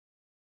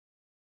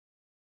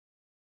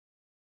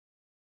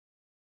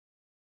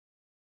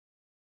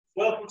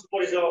welcome to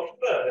what is our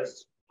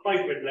first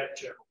hybrid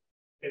lecture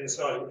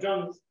inside. We've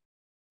done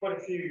quite a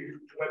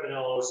few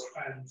webinars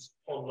and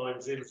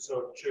online Zoom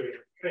stuff during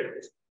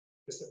COVID.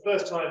 It's the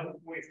first time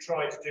we've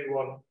tried to do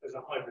one as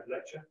a hybrid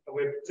lecture, and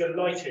we're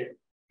delighted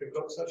we've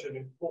got such an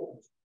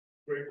important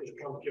group that have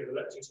come to give the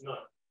lecture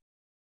tonight.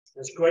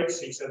 It's great to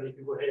see so many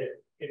people here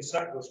in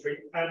Sackville Street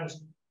and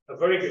a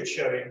very good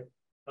showing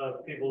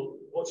of people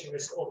watching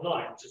this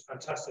online, which is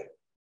fantastic.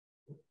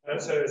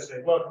 So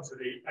welcome to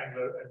the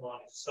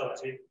Anglo-Omani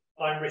Society.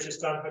 I'm Richard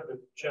Stanford, the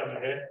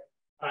chairman here,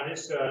 and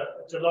it's a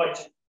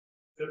delight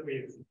that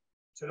we've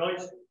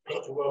tonight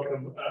got to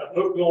welcome a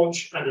book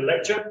launch and a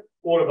lecture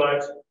all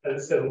about,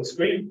 as it says on the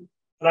screen,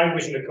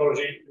 language and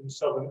ecology in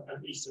southern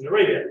and eastern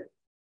Arabia.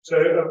 So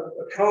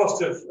a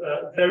cast of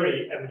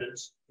very eminent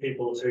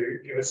people to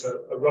give us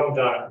a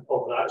rundown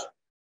of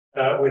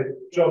that, with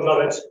John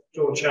Lovett,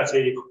 John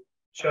Chatty,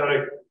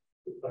 Shahina,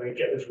 if I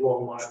get this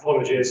wrong, my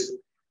apologies,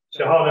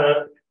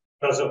 Shahina,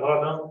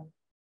 Ghanzafar,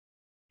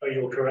 oh,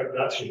 you'll correct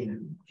that,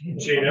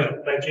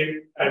 Shahina, thank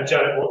you, and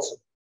Janet Watson,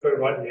 put it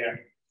right in the end.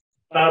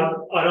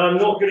 And I'm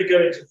not going to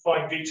go into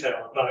fine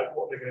detail about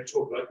what they're going to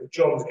talk about, because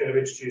John's going to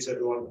introduce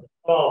everyone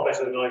far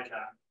better than I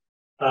can,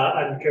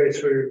 and go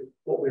through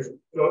what we've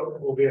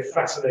got will be a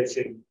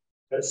fascinating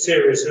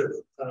series of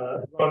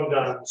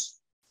rundowns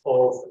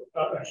of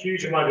a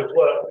huge amount of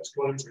work that's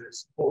gone into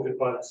this, supported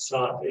by the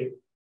society.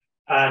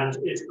 And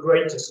it's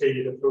great to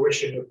see the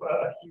fruition of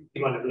a huge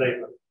amount of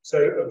labour. So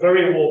a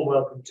very warm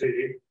welcome to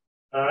you.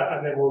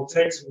 And then we'll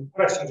take some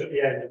questions at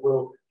the end.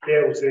 We'll be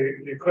able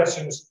to do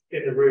questions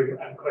in the room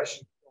and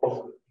questions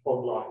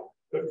online.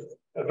 But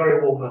a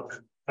very warm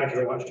welcome. Thank you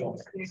very much, John.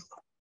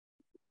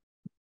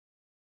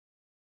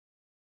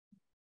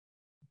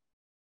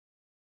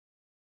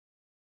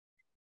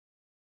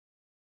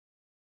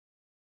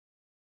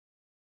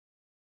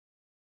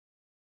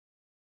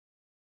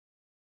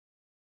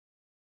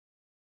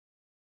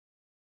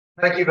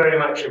 Thank you very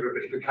much,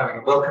 everybody, for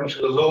coming. Welcome to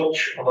the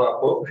launch of our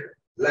book,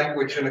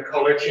 Language and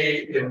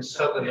Ecology in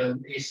Southern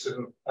and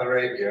Eastern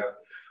Arabia.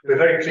 We're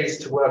very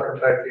pleased to welcome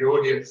both the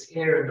audience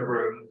here in the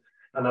room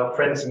and our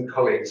friends and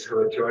colleagues who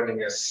are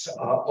joining us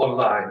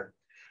online.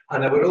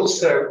 And I would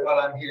also, while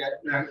I'm here,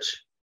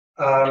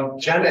 note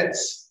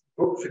Janet's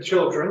book for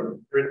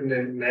children, written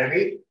in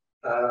Meri,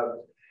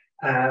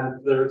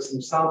 and there are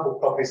some sample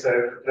copies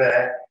over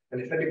there.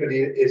 And if anybody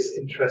is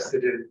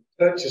interested in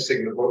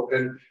purchasing the book,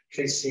 then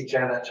please see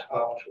Janet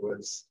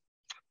afterwards.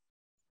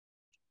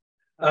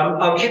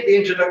 I'll keep the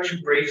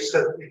introduction brief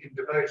so that we can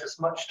devote as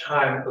much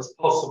time as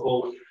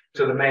possible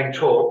to the main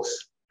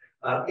talks.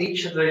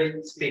 Each of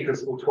the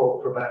speakers will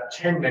talk for about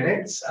 10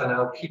 minutes, and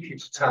I'll keep you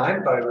to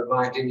time by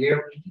reminding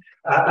you.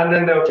 And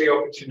then there will be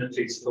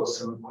opportunities for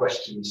some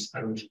questions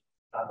and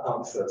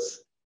answers.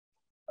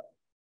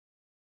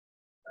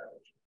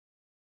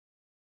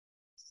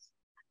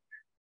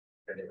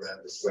 Get it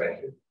around this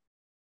way.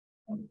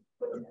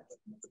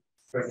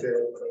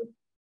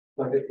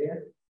 Point it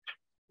here?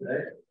 No?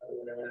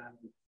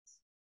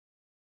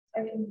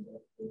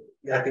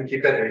 Yeah, I think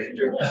you better if you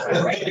do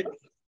it.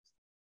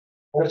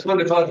 That's one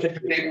of our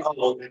different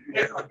old.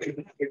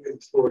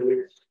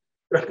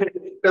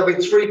 There'll be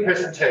three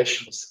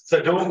presentations. So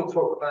Dawn will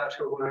talk about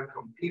her work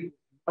on people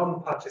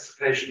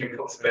non-participation in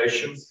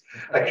conservation,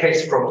 a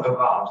case from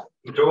Oman.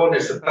 Dawn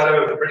is a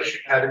fellow of the British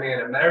Academy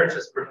and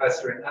emeritus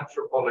professor in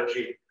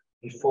anthropology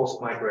and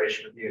forced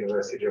migration at the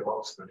University of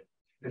Oxford.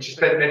 And she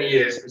spent many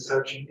years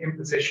researching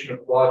imposition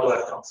of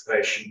wildlife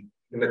conservation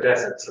in the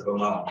deserts of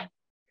Oman.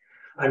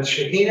 And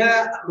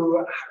Shahina,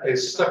 who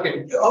is stuck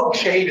in, oh,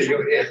 Shahina,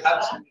 you're here,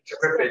 absolutely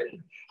terrific.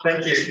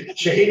 Thank you.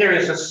 Shahina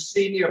is a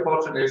senior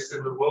botanist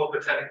in the World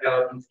Botanic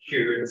Gardens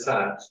Kew in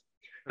science.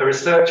 Her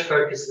research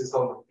focuses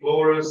on the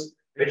floras,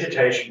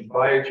 vegetation,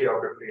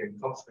 biogeography,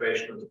 and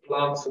conservation of the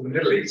plants of the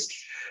Middle East.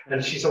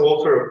 And she's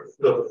author of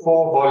the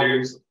 4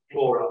 volumes of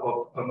Flora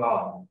of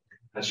Oman.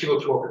 And she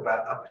will talk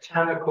about a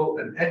botanical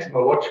and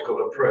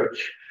etymological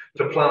approach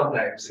to plant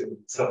names in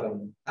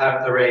southern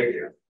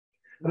Arabia.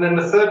 And then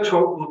the third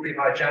talk will be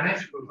by Janet,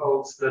 who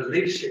holds the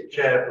leadership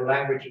chair for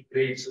Language at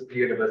Leeds at the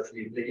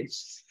University of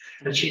Leeds.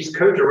 And she's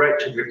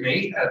co-director with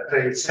me at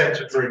the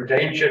Centre for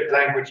Endangered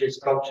Languages,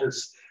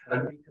 Cultures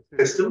and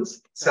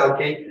Ecosystems,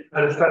 CELCI,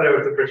 and a fellow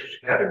of the British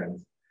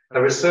Academy.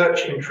 Her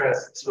research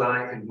interests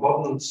lie in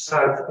modern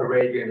South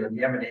Arabian and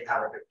Yemeni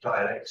Arabic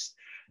dialects,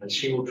 and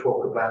she will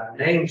talk about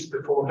names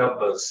before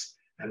numbers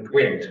and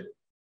wind.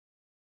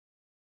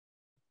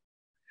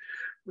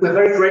 We're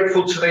very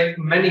grateful to the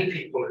many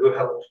people who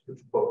helped with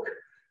the book.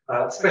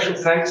 Special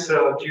thanks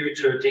are due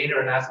to Adina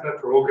and Asma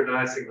for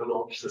organising the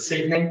launch this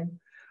evening,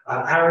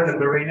 Aaron and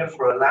Marina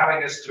for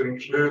allowing us to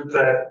include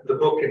the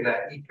book in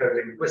their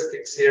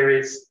eco-linguistic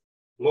series,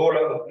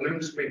 Laura of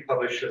Bloomsbury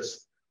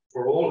Publishers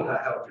for all her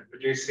help in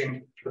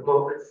producing the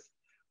book,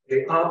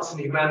 the Arts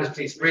and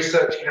Humanities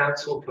Research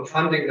Council for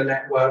funding the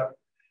network,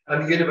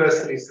 and the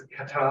universities of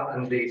Qatar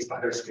and Leeds for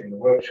hosting the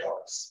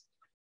workshops.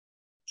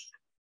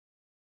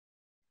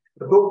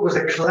 The book was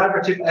a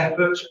collaborative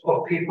effort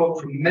of people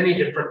from many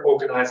different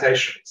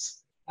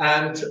organizations.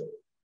 And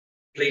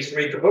Please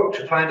read the book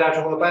to find out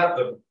all about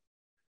them.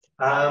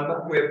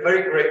 We're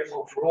very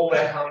grateful for all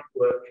their hard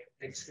work,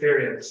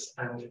 experience,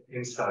 and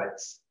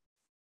insights.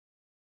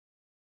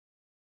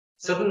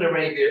 Southern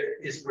Arabia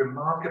is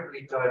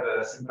remarkably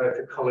diverse in both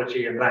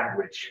ecology and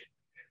language.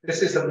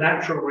 This is a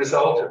natural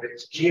result of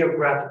its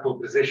geographical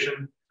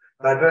position,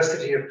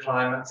 diversity of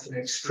climates, and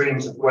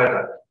extremes of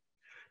weather.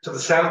 To the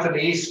south and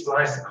east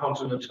lies the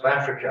continent of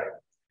Africa.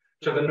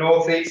 To the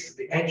northeast,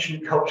 the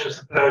ancient cultures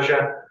of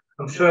Persia,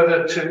 and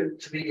further to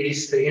the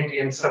east, the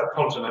Indian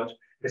subcontinent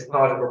is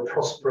part of a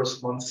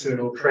prosperous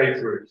monsoonal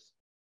trade route.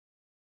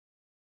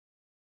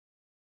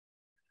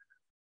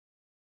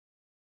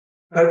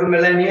 Over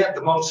millennia,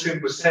 the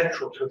monsoon was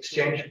central to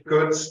exchange of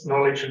goods,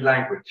 knowledge, and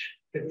language.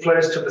 It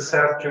flows to the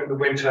south during the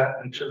winter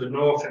and to the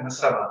north in the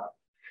summer.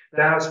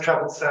 Dhows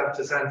traveled south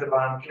to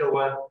Zanzibar and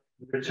Kilwa,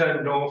 and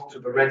returned north to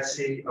the Red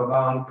Sea,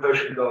 Oman,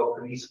 Persian Gulf,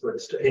 and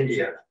eastwards to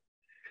India.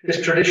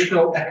 This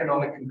traditional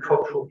economic and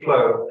cultural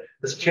flow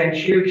has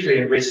changed hugely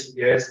in recent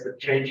years with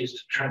changes to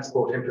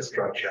transport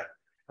infrastructure.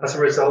 As a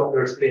result,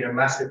 there has been a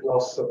massive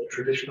loss of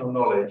traditional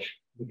knowledge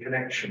and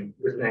connection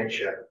with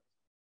nature.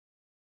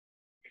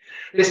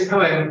 This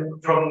poem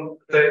from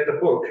the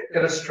book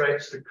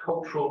illustrates the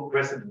cultural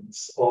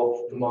resonance of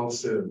the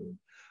monsoon.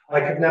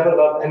 I could never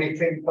love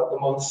anything but the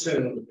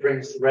monsoon that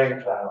brings the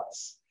rain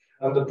clouds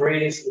and the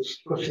breeze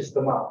which pushes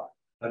them up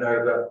and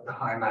over the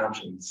high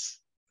mountains.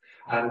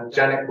 And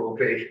Janet will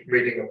be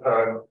reading a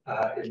poem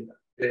at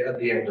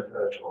the end of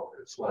her talk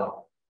as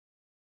well.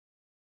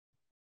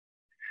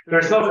 There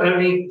is not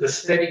only the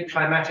steady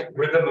climatic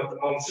rhythm of the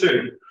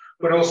monsoon,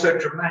 but also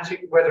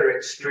dramatic weather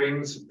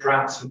extremes,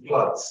 droughts and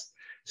floods.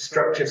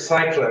 Destructive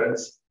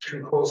cyclones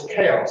can cause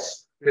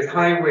chaos with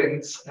high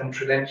winds and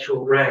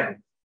torrential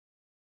rain.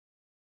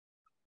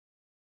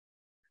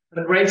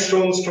 And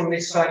rainstorms from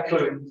these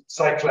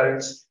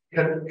cyclones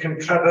can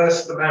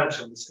traverse the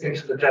mountains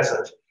into the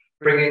desert,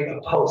 bringing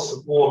a pulse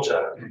of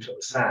water into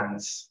the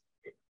sands.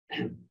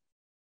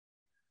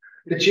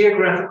 The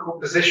geographical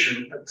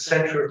position at the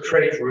center of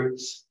trade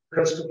routes,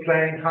 coastal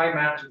plain, high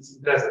mountains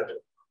and desert,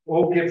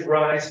 all give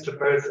rise to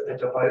both a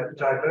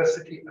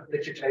diversity of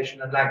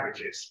vegetation and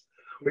languages,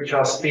 which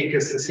our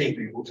speakers this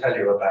evening will tell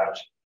you about.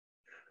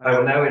 I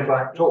will now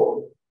invite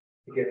Dawn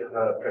to give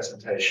her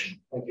presentation.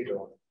 Thank you,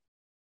 Dawn.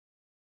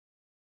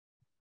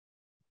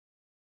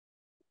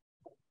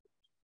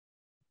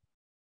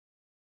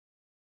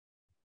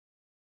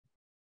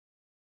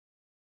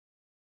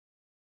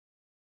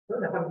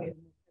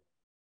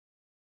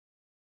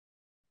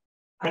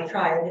 I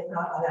try, and if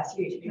not, I'll ask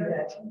you to do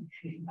that.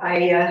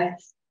 I'm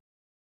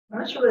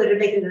not sure whether to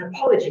make it an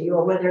apology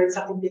or whether it's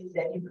something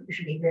that you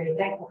should be very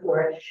thankful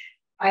for.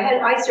 I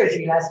had eye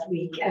surgery last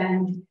week,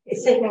 and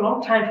it's taken a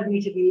long time for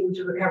me to be able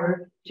to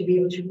recover, to be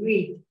able to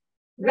read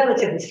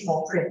relatively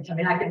small print. I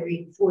mean, I can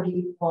read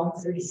 40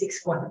 fonts, 36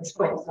 fonts at this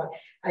point, so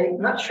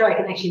I'm not sure I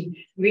can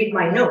actually read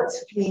my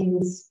notes, which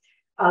means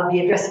I'll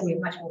be addressing you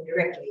much more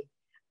directly.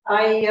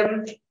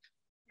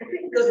 If we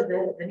can go to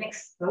the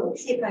next, well, let me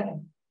see if I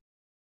can.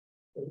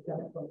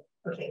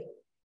 Okay.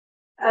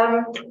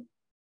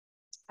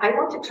 I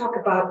want to talk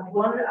about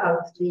one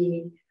of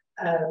the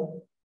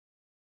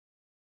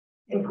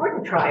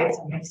important tribes,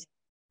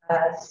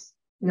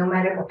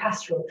 nomadic or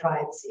pastoral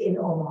tribes in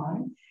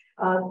Oman.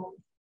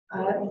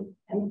 And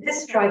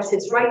this tribe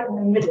sits right in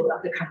the middle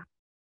of the country,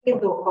 in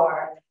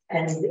Ghanzafar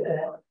and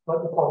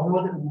what we call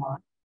northern Oman.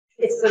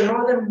 It's the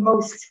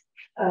northernmost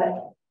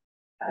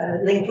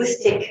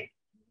linguistic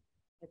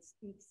that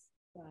speaks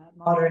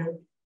modern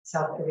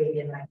South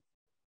Arabian language.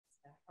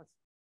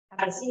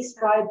 Aziz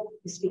tribe,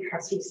 who speak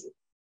Harsisi.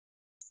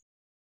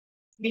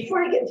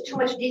 Before I get into too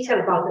much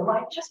detail about them,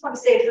 I just want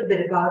to say a little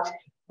bit about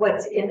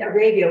what's in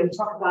Arabia. We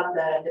talk about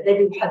the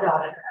Bedu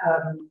Hadar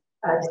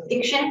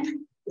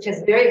distinction, which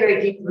has very,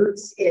 very deep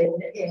roots in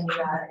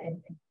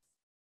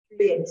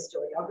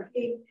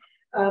historiography.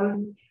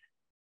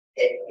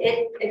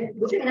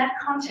 Within that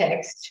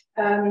context,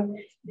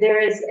 there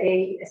is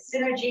a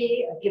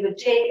synergy, a give and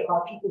take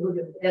about people who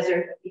live in the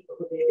desert and people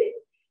who live in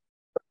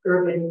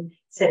urban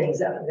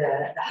settings of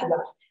the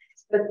Hadar.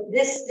 But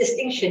this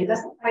distinction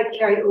doesn't quite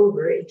carry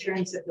over in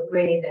terms of the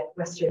way that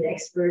Western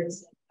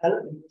experts,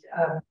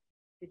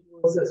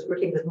 individuals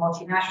working with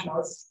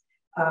multinationals,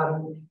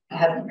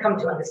 have come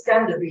to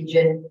understand the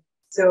region.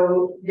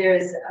 So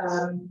there's,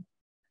 I'm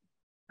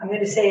going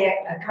to say,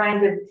 a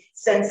kind of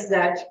sense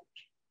that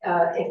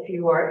if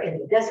you are in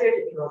the desert,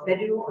 if you're a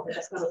Bedu, or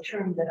that's not a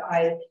term that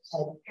I had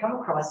come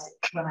across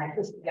when I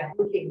first began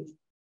working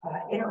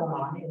in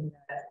Oman in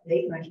the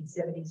late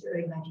 1970s,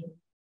 early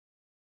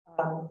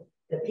 1990s.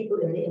 The people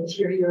in the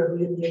interior who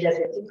live in the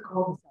desert didn't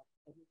call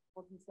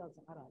themselves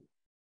Arab.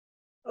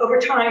 Over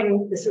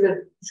time, this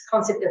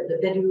concept of the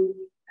Bedu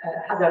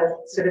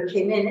Hadar sort of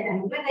came in,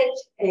 and with it,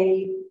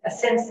 a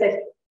sense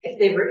that if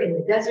they were in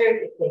the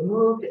desert, if they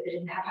moved, if they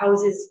didn't have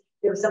houses,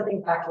 there was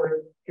something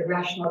backward,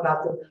 irrational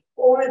about them,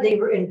 or they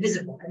were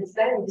invisible. And it's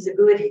that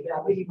invisibility that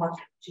I really want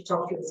to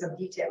talk to in some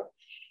detail.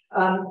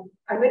 I'm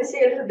going to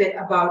say a little bit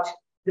about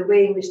the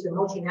way in which the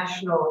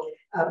multinational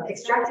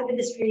extractive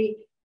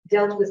industry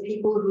dealt with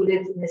people who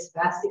lived in this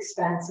vast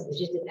expanse of the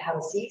Jidid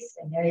Hawassis,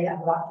 an area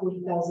of about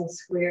 40,000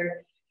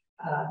 square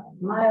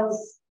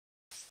miles,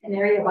 an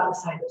area about the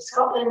size of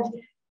Scotland,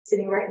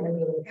 sitting right in the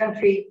middle of the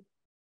country.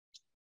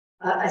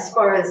 As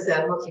far as the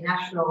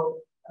multinational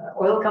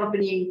oil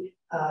company,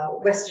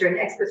 Western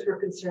experts were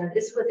concerned,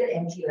 this was an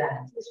empty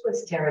land. This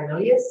was terra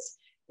nullius.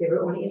 They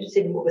were only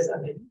interested in what was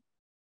underneath.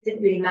 It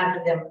didn't really matter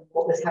to them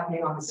what was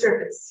happening on the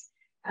surface.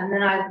 And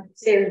then I'd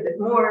say a little bit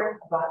more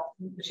about,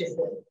 which is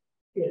the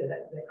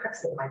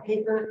crux of my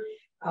paper,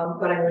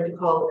 what I'm going to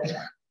call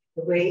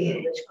the way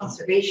in which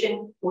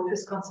conservation,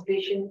 fortress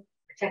conservation,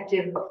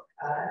 protective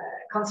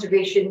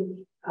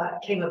conservation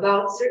came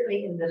about,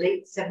 certainly in the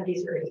late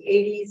 70s, early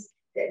 80s,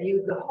 that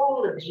viewed the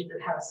whole of the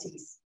Jidid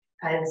Hawassis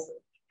as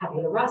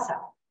tabula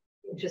rasa.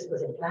 It just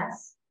was in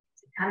plants,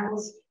 in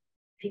animals,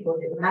 people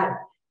didn't matter.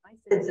 My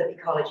sense of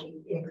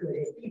ecology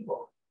included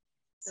people.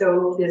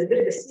 So there's a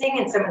bit of a sting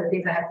in some of the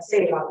things I have to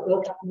say about the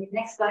oil company.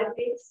 Next slide,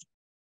 please.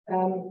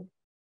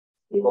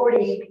 We've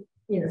already,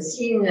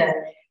 seen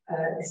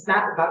this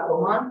map about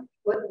Oman.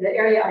 What the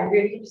area I'm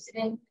really interested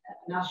in,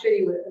 and I'll show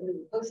you a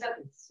little close-up.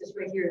 It's just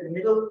right here in the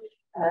middle.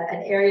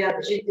 An area,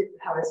 the Jidid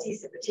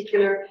Hawassis in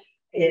particular,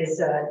 is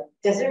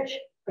desert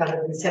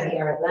rather than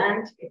semi-arid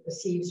land. It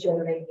receives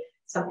generally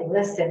something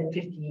less than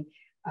 50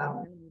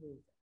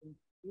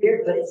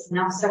 year, but it's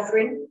now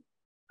suffering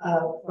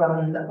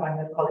from what I'm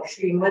going to call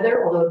extreme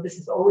weather, although this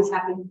has always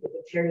happened with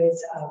the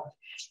periods of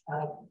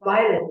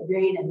violent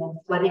rain and then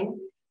flooding,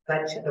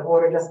 but the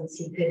water doesn't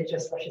seep in, it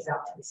just rushes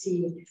out to the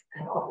sea,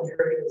 and often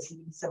herders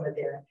eat some of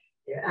their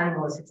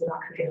animals if they're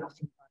not quick enough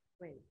to find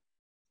away.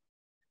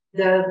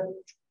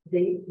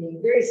 The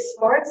very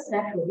sparse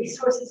natural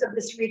resources of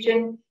this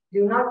region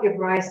do not give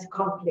rise to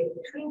conflict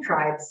between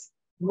tribes.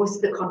 Most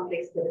of the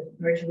conflicts that have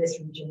emerged in this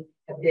region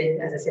have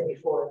been, as I said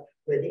before,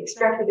 with the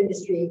extractive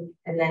industry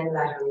and then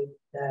laterally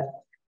the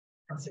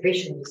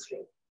conservation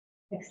industry.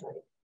 Next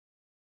slide.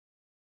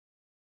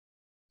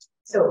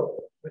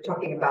 So we're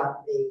talking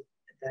about the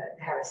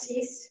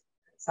Hawassis,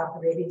 South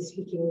Arabian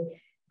speaking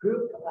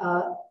group.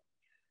 I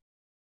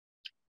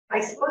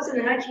suppose in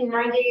the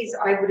 1990s,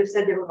 I would have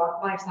said there were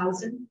about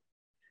 5,000.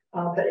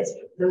 But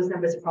those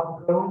numbers have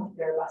probably grown.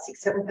 There are about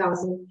 6,000 to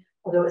 7,000,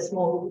 although a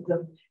small group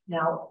of them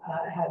now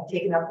have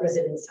taken up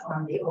residence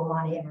on the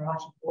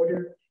Omani-Emirati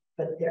border,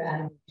 but their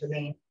animals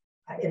remain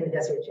in the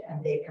desert,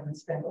 and they come and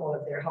spend all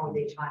of their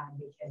holiday time and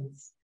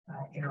weekends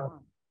in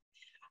Oman.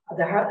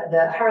 The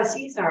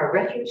Hawassis are a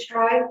refuge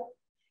tribe.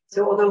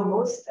 So although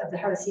most of the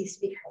Hawassis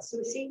speak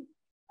Hasusi,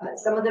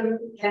 some of them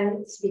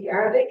can speak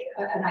Arabic,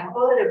 and I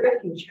call it a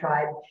refuge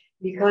tribe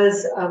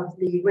because of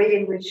the way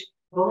in which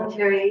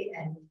voluntary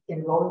and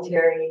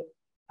involuntary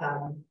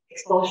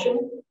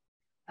expulsion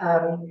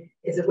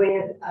is a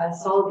way of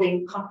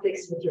solving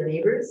conflicts with your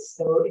neighbors.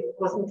 So it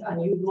wasn't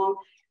unusual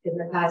in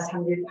the past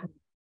 100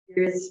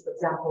 years, for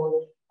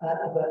example,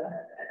 of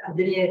a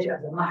lineage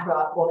of the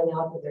Mahra falling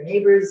out with their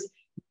neighbors,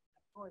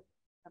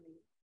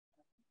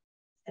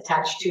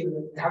 attached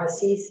to the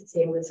Hawassis,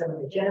 same with some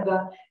of the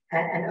Geneva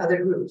and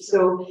other groups.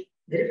 So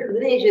the different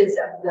lineages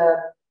of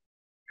the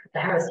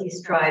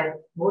Hawassis tribe,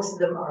 most of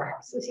them are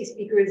Hasusi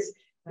speakers,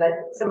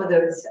 but some of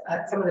the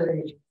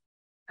lineages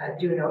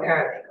do know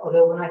Arabic.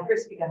 Although when I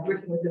first began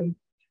working with them,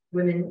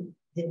 women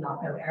did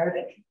not know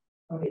Arabic.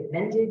 Only the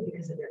men did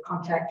because of their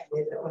contact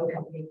with the oil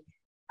company.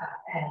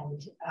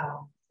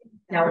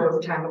 Now over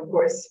time, of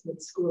course,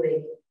 with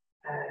schooling,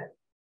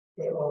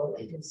 they all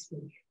do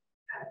speak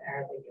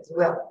Arabic as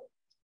well.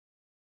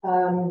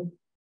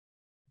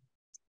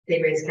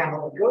 They raise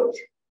camel and goat.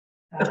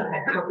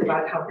 I talked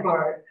about how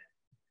far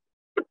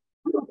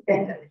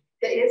it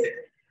is.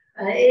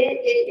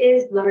 It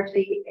is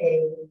largely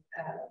a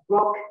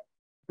rock,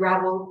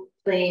 gravel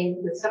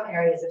plain with some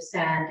areas of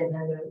sand, and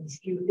then there are these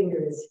few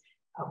fingers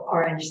of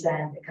orange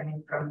sand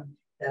coming from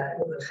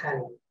the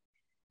Khali.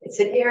 It's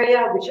an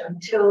area which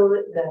until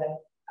the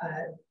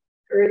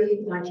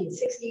early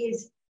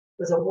 1960s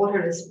was a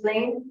waterless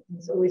plain.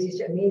 It's always used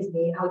to amaze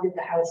me, how did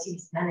the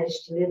Hawassis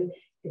manage to live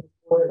in a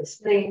waterless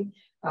plain?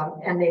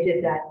 And they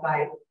did that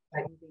by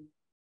moving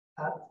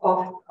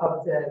off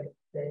of the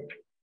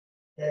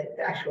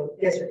actual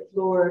desert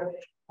floor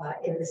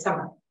in the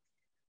summer.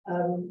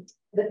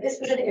 But this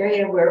was an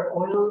area where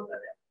oil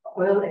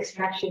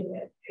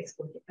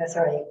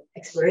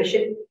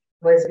exploration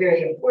was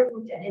very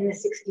important. And in the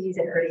 60s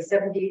and early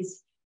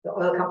 70s, the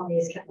oil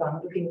companies kept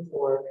on looking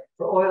for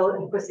oil.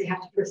 And of course, they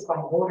have to first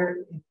find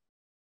water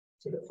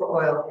to look for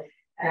oil.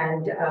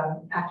 And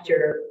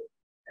after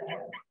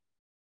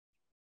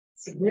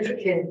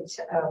significant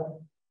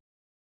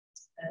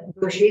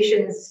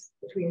negotiations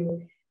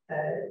between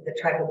the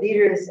tribal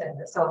leaders and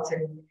the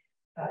Sultan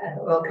and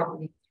the oil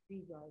company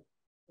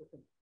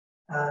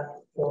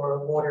for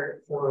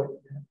water for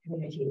the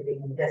community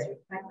living in the desert.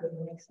 Might go to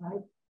the next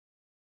slide.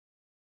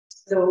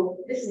 So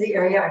this is the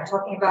area I'm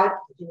talking about,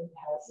 the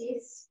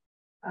Hawassis.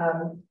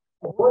 A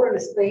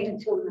waterless plain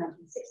until the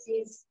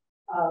 1960s,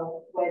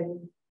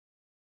 when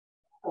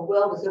a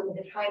well was opened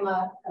at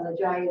Haima,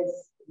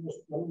 Alajayas, this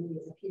is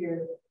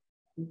here,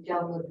 in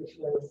Jalmud, which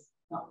was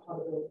not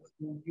potable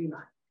in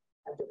Greenland.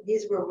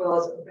 These were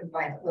wells opened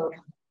by an oil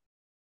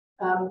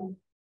company.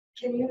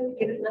 Can you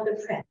give it another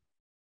print?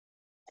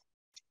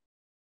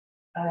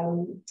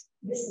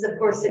 This is, of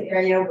course, an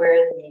area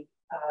where the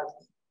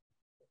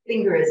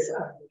fingers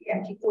of the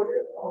empty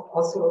quarter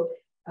also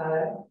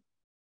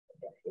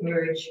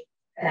emerge,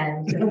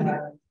 and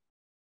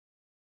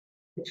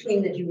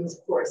between the dunes,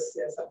 of course,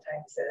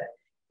 sometimes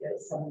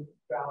there's some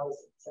browse,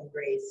 some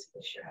grays,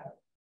 which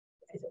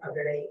are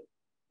very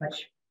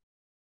much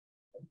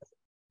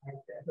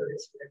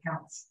birds for their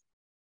counts.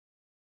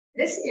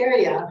 This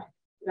area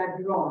that I've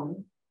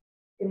drawn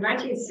in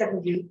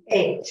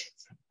 1978,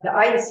 the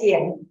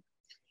IUCN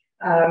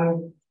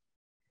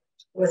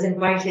was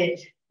invited,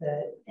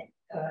 the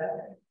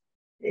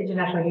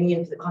International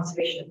Union for the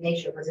Conservation of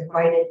Nature was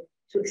invited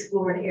to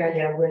explore an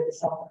area where the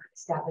Sultan could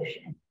establish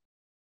an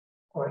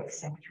oryx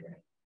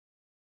sanctuary.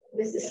 It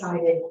was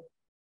decided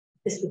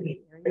this would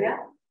be an area,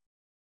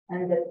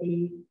 and that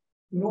the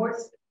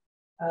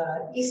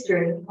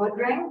northeastern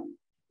quadrangle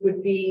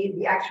would be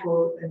the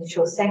actual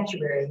initial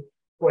sanctuary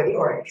for the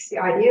oryx. The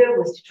idea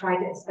was to try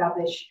to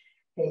establish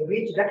a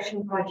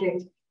reintroduction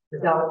project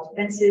without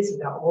fences,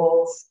 without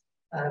walls,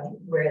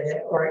 where the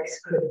oryx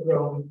could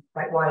roam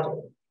quite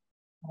widely.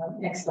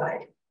 Next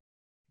slide.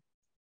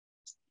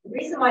 The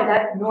reason why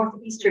that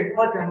northeastern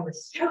quadrangle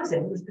was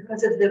chosen was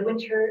because of the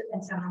winter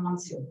and summer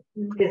monsoon,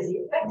 because the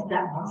effect of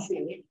that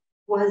monsoon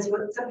was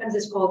what sometimes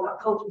is called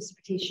occult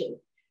precipitation.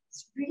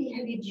 It's really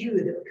heavy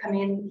dew that would come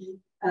in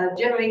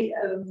generally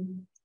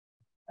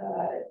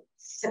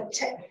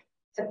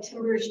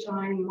September's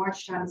time,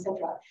 March time,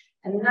 etc.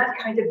 And that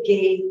kind of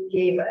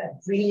gave a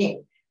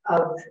greening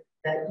of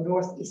the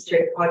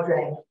northeastern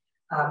quadrangle.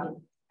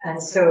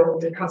 And so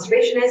the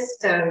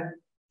conservationists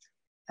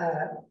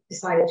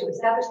decided to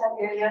establish that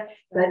area.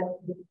 But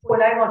the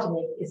point I want to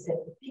make is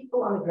that the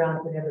people on the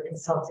ground were never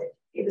consulted.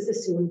 It was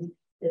assumed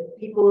that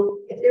people,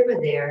 if they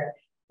were there,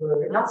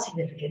 were not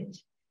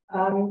significant.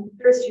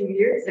 First few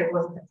years, there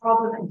wasn't a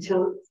problem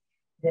until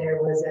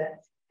there was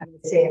I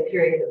would say, a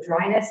period of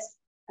dryness,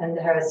 and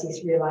the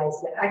Harasis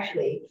realized that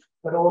actually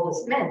what all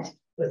this meant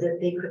was that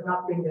they could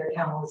not bring their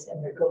camels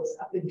and their goats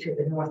up into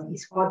the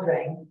northeast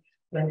quadrangle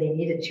when they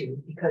needed to,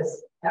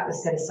 because that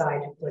was set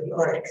aside for the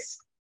oryx.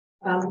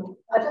 I'll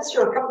just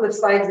show a couple of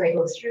slides that I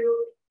go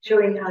through,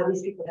 showing how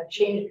these people have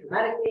changed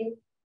dramatically.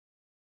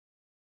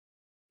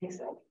 Next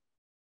slide.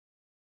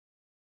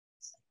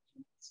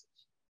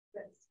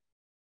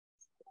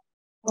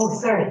 Oh,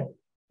 sorry.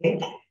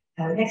 Okay.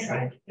 Next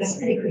slide.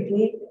 Just really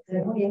quickly, I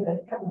only have a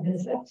couple of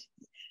minutes left.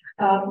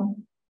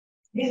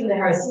 These were the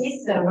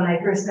Harasis when I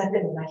first met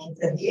them in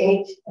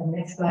 1978. And the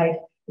next slide,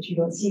 which you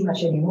don't see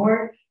much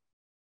anymore.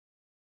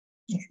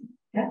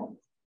 Yeah.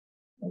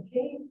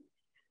 Okay.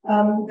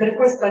 But of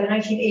course, by the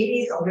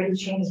 1980s, already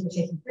changes were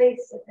taking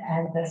place,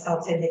 and the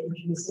South said they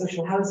introduced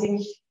social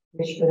housing,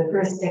 which for the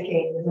first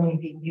decade was only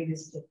being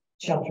used to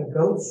shelter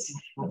goats.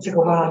 It took a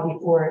while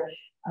before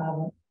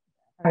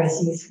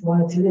Harasis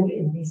wanted to live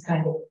in these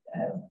kind of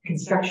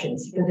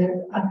constructions, because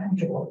they're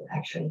uncomfortable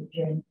actually.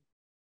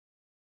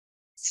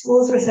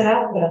 Schools were set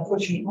up, but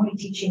unfortunately only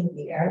teaching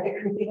the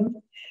Arabic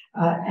curriculum,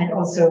 and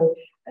also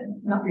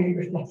not really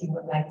reflecting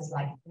what life is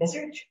like in the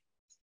desert.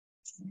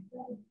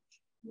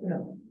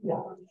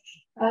 Yeah.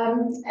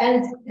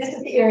 And this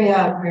is the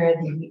area where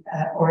the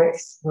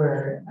oryx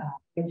were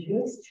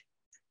introduced.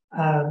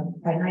 By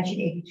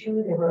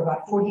 1982, there were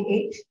about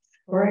 48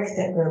 oryx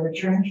that were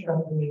returned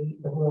from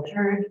the world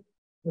herd.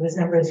 Those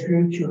numbers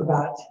grew to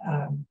about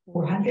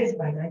 400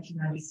 by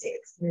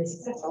 1996. Very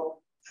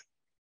successful.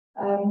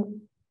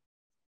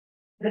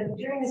 But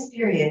during this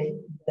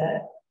period,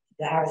 the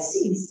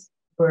Harasis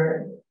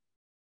were,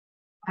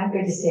 I'm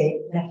going to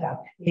say, left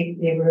out.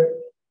 They were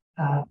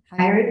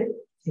hired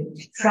to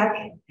track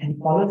and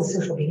follow the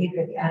social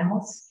behavior of the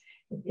animals,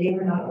 but they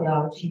were not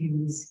allowed to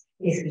use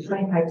basically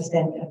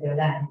 25% of their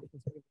land.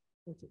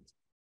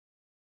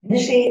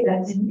 Initially,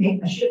 that didn't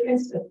make much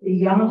difference, but the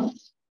young,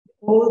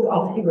 old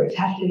obviously were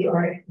attached to the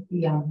oryx, but the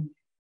young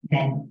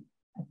men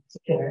in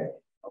particular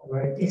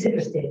were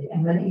disinterested.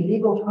 And when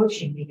illegal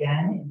poaching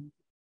began in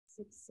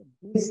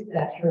 1966,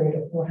 that herd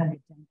of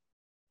 420,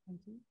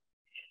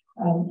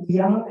 the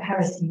young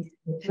Harasis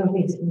were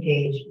totally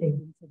disengaged. They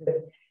were sort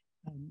of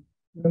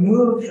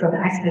removed from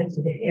access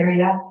to this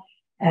area,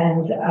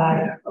 and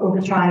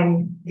over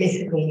time,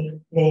 basically,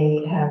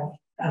 they have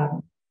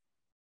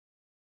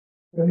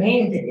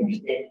remained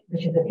disinterested,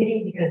 which is a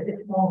pity because this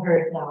small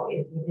herd now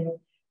is within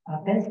a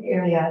fenced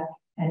area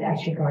and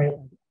actually guarded.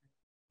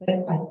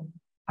 But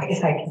I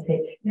guess I can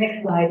say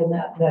next slide, and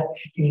that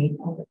should be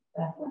on the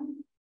last one.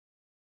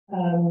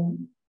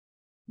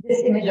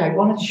 This image I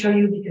wanted to show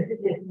you because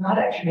it is not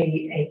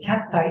actually a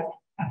campsite,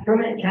 a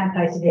permanent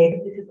campsite today,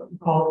 but this is what we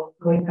call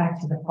going back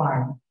to the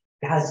farm,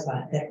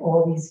 Ghanzafar, that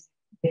all these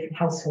different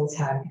households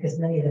have, because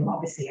many of them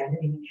obviously are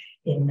living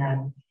in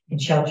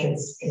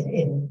shelters,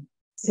 in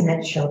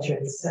cement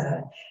shelters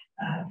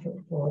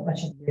for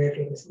much of the year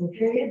during the school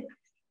period.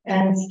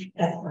 And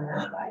that's one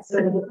slide. So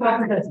the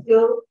departments are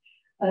still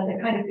the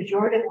kind of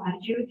pejorative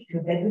attitude to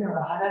Bedouin or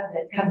Arab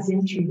that comes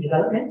into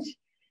development,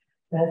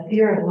 the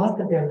fear of loss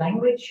of their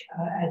language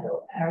as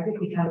Arabic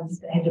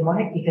becomes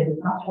hegemonic because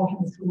it's not taught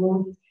in the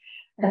schools,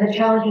 and the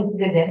challenges to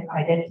their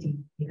identity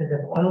because of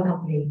oil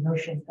company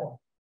notions of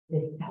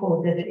this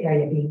whole desert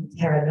area being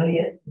terra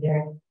nullius,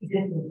 their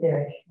existence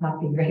there not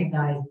being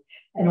recognized,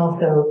 and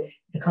also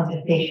the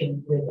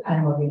contestation with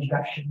animal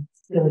reintroduction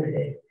still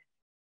exists.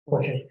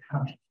 Portraits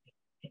contest.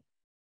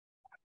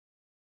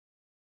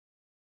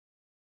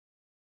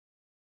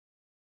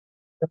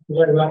 Thank you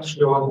very much,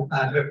 Dawn,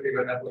 and hopefully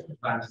we'll have a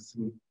time for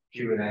some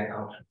Q&A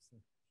after.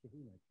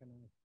 Shahina, can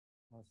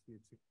I ask you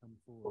to come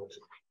forward,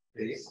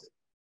 Please.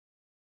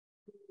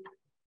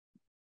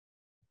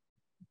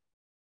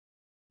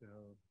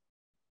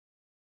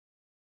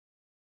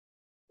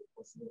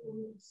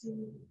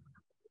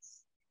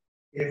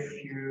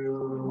 If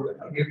you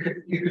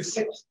could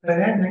sit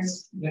there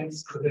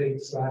next to the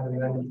slide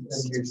and then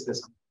use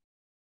this.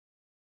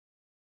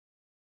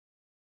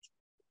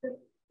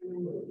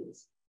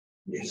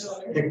 Yes.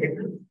 There we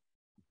go.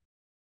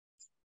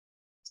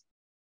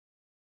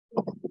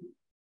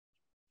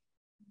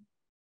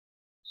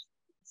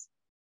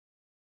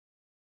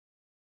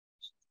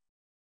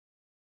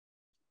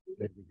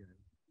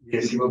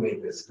 Yes, you will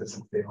need this because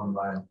it's the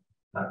online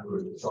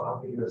group. So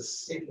I'll give you a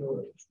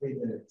signal 3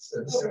 minutes,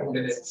 7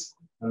 minutes,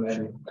 and then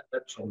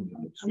 10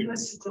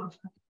 minutes.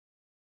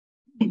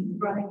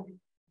 Right.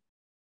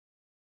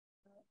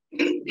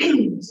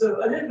 So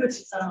a little bit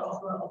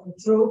of a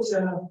throat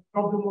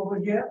problem over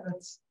here,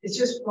 but it's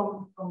just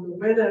from the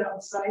weather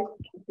outside.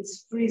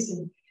 It's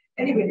freezing.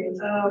 Anyway,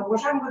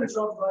 what I'm going to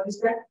talk about is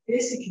that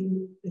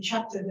basically the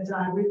chapter that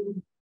I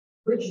written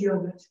with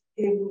Lovett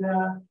in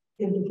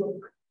the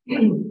book.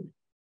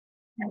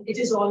 And it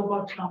is all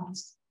about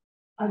plants.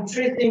 I'm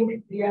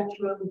tracing the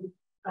actual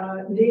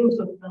names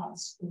of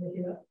plants over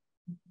here.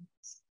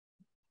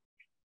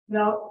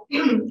 Now,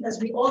 as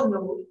we all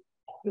know,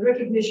 the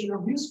recognition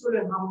of useful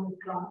and harmful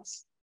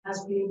plants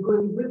has been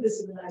going with the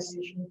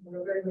civilization for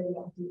a very, very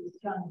long period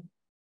of time.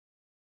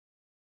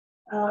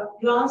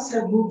 Plants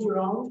have moved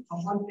around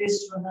from one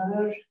place to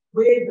another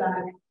way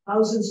back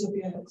thousands of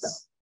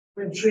years.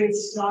 When trade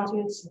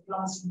started, so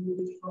plants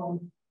moved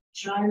from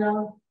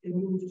China, they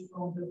moved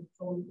from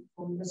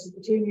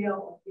Mesopotamia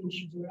or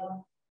ancient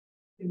Iran,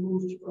 they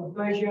moved from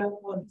Persia,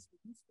 all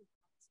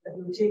that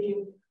were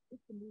taken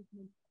with the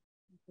movement.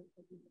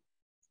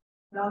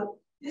 Now,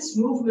 this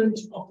movement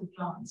of the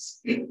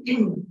plants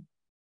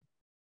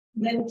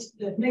meant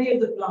that many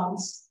of the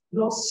plants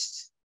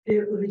lost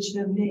their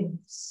original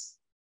names.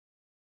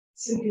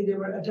 Simply, they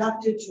were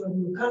adapted to a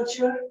new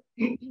culture,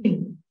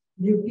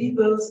 new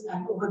peoples,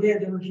 and over there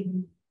they were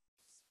given.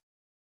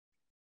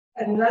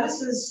 An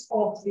analysis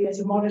of the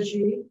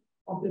etymology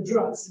of the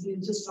drugs, we're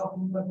just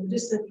talking about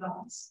medicinal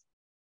plants,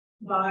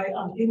 by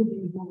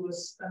Al-Hindi, who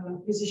was a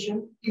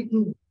physician,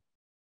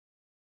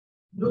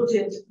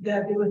 noted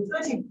that there were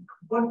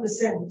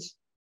 31%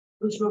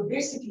 which were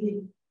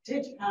basically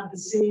did have the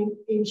same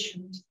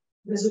ancient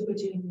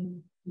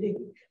Mesopotamian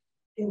link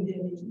in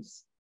their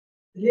names.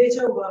 The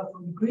later were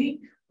from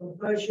Greek, from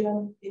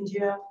Persian,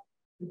 India,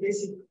 the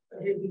basic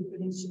Arabian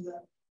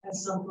Peninsula, and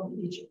some from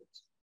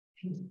Egypt.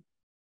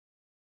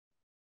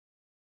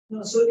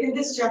 Now, so in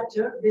this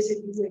chapter,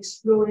 basically we're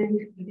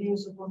exploring the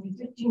names of only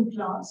 15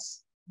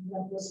 plants.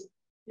 That was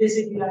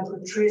basically, I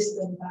could trace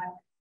them back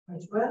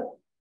quite well.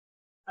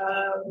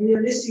 We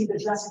are listing the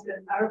classical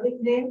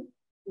Arabic name,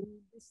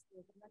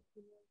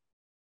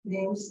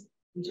 names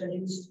which are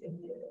used in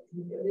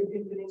the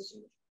Arabian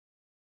Peninsula,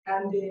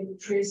 and they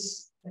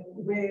trace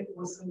where it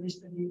was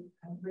originally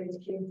and where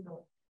it came from,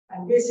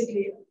 and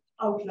basically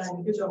outline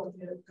a bit of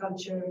their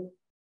culture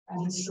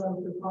and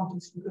historical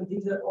context, because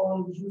these are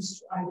all used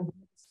to either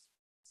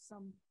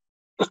some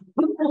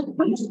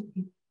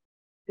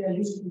they are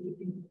used to the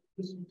people.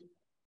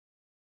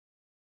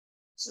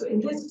 So in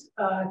this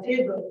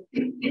table,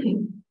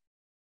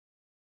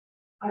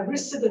 I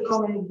listed the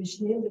common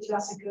English name, the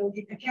classical,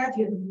 the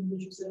Akkadian name,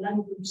 which was a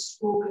language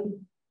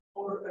spoken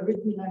or a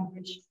written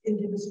language in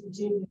the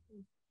Mesopotamia,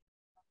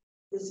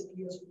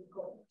 basically as we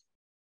call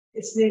it.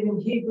 It's named in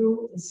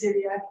Hebrew, in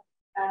Syriac,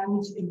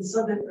 and in the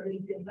Southern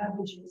Arabian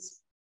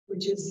languages,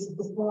 which is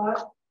the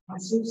Ghanzafar,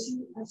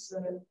 Mansusi, as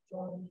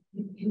John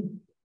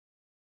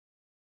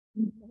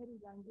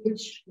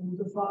language, in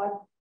Ghanzafar,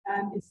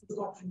 and it's the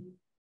Gotri.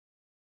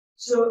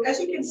 So as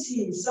you can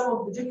see, some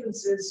of the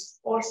differences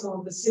or some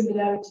of the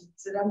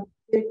similarities, and I'm going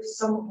to take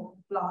some of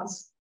the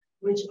plants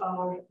where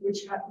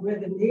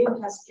the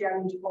name has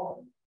carried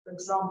on. For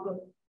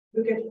example,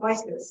 look at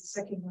ficus, the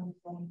second one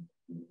from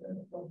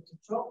the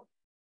top.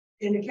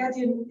 In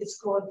Akkadian, it's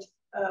called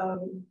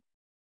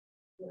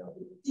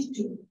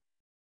Titu.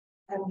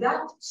 And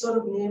that sort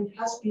of name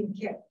has been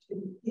kept.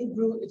 In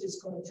Hebrew, it is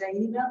called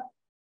Shahina,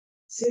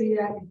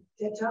 Syriac,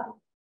 Teta.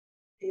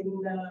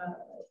 In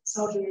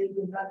Saudi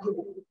Arabian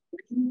language,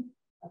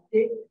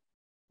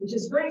 which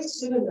is very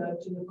similar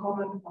to the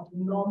common or the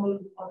normal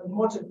or the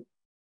modern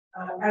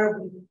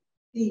Arabic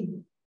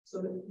theme.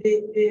 So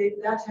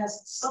that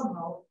has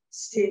somehow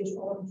stayed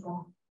on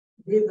from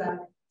way back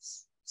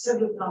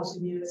several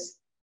thousand years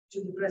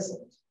to the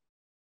present.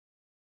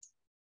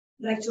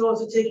 I'd like to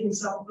also take an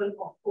example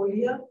of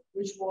Korea,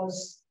 which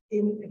was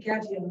in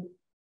Akkadian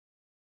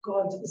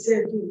called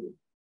Zerdu.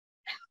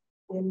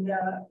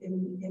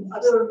 In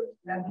other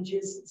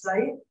languages,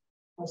 Zaid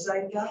or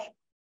Zaida,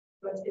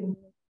 but in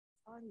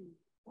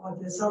or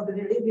the Southern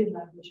Arabian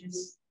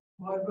languages,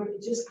 however,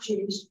 it just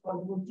changed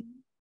for Muti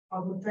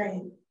or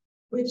Mutain,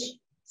 which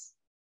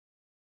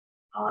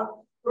are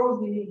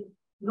probably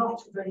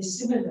not very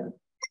similar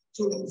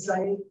to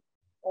Zaid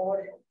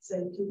or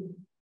Zaidu.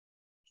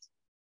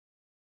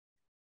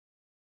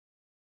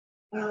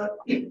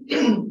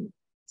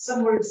 Some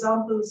more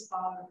examples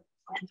are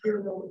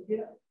here over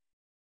here.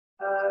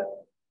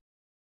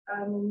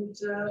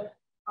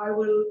 I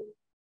will,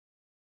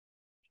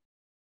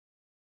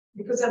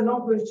 because I'm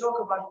not going to talk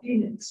about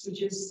phoenix,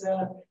 which is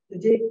the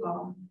date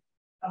palm.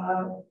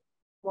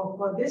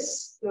 For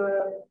this,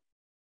 the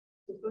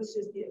first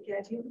is the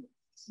Akkadian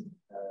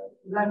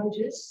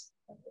languages,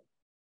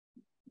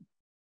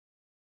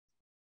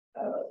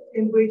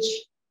 in which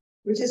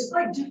is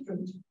quite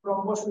different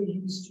from what we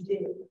use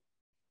today.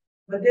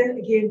 But then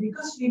again,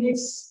 because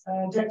phoenix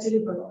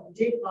dactylifer or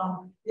date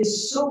palm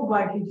is so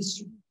widely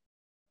distributed,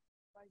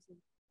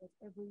 that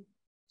every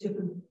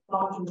different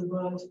part of the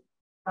world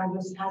kind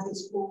of has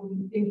its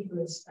own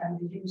influence and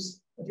they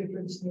use a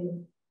different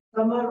name.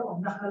 Tamar or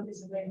Nahal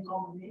is a very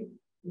common name,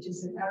 which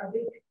is in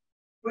Arabic.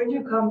 When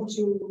you come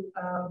to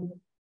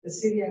the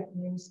Syriac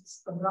names,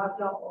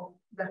 Stamrata or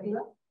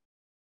Dakhila,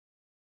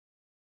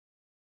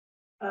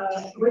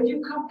 when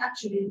you come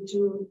actually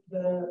to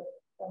the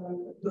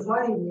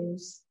Bavarian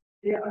names,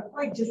 they are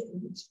quite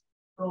different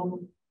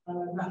from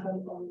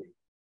Nahal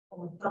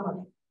or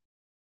Tamar.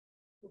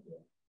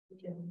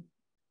 Okay.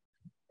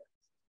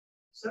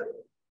 Sorry?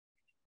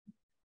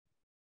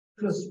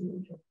 Close to me.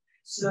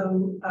 So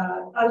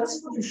I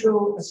just want to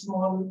show a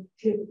small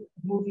clip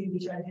movie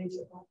which I did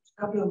a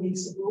couple of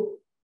weeks ago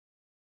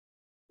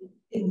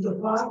in the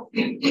park.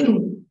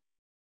 And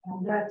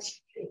that,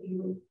 if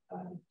you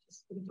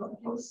just put it on,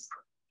 please.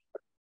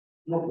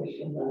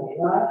 لكن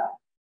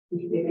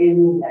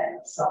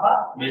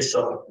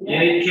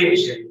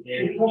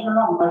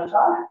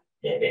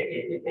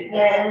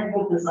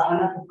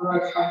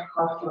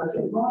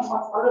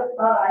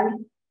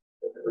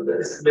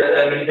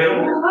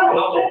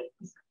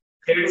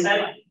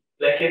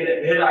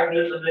غير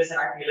عقل ليس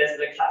عقل ليس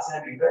لك حسن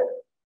بيبقى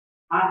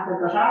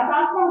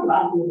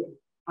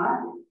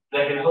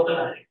لكن هو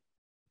طلع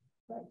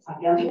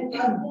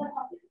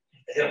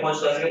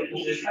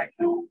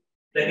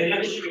لكن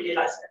لا تشبه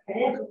حسن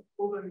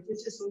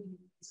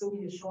it's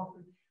only a short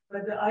one.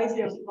 But the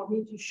idea for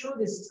me to show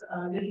this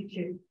little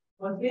kid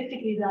was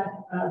basically that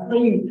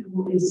Saeed,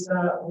 who is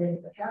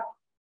wearing the cap,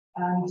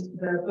 and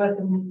the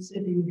person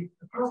sitting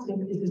across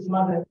him is his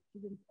mother. She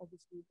didn't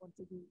obviously want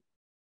to be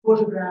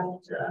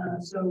photographed,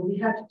 so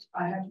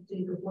I had to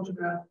take a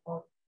photograph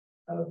of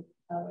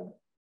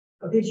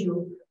a video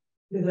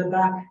with her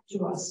back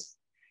to us.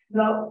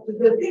 Now,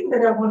 the thing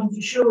that I wanted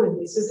to show in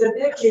this is that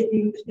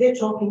they're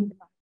talking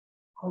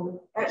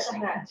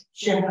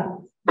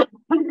Shahina.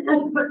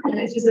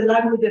 It is a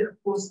language that, of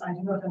course, I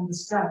do not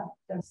understand.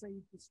 And so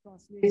it's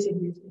translating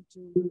it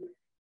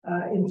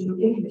into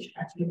English,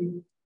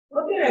 actually.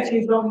 What they're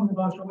actually talking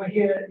about over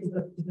here is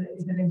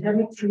an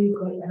endemic tree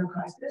called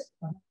Enochisis,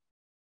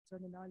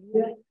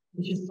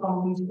 which is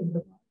found in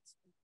the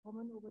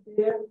common over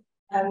there,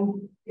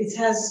 and it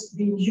has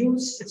been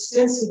used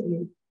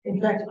extensively. In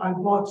fact, I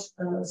bought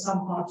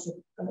some parts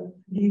of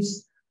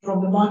leaves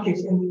from the market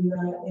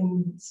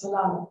in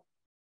Salalah.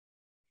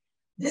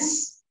 This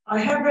I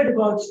have read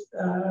about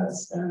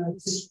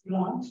this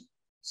plant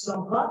so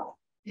far,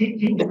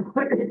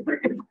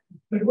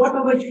 but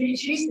what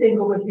she's saying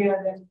over here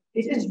that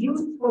it is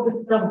used for the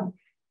stomach,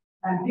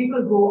 and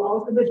people go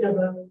out of the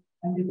jungle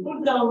and they pull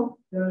down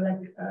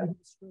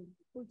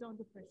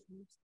the fresh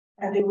leaves,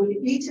 and they will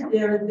eat it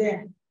there and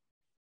then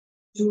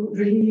to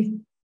relieve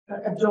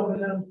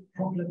abdominal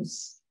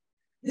problems.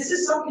 This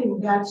is something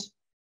that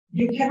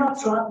you cannot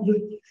try.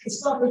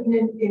 It's not written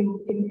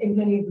in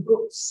many of the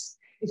books.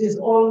 It is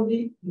all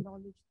the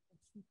knowledge that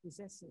she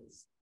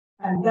possesses,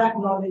 and that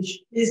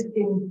knowledge is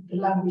in the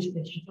language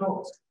that she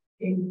talks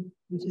in,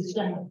 which is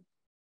Shahina.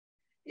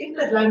 If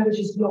that language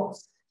is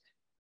lost,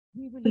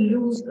 we will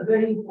lose a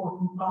very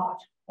important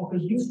part of a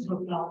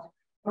useful plant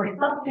for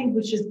something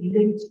which is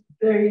linked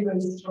very, very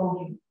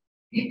strongly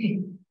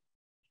to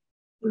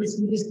its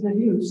medicinal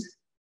use.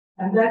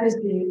 And that is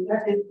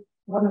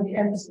one of the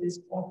emphasis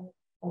of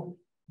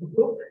the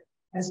book,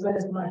 as well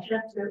as my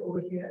chapter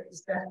over here,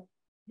 is that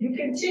you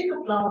can take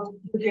a plant,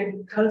 you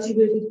can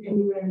cultivate it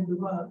anywhere in the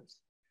world,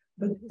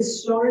 but the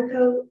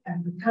historical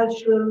and the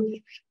cultural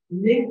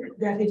link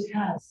that it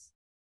has,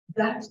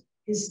 that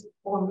is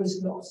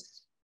always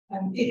lost.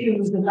 And if you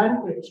lose the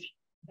language,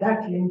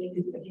 that link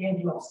is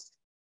again lost.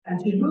 And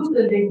to lose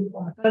the link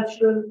on a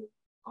cultural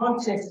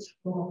context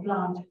from a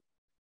plant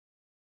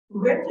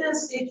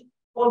renders it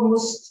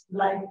almost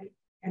like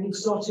an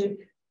exotic,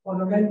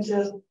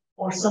 ornamental,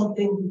 or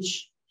something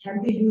which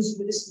can be used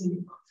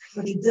medicinally,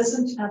 but it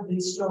doesn't have the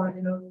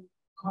historical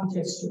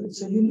context to it.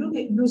 So you look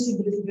at losing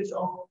a little bit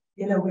of,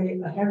 in a way,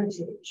 a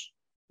heritage,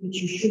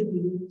 which you should be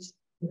used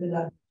in the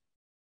language.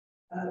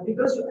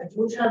 Because I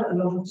don't have a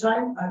lot of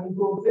time, I will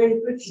go very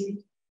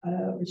quickly,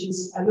 which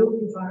is Aloe,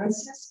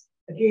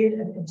 again,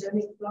 an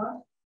endemic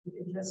plant. You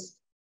can just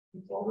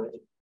move forward.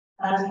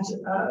 And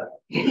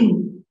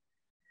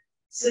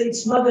so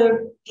its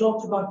mother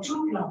talked about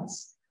two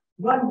plants.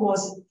 One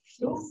was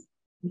floof,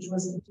 which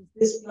was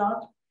this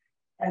plant,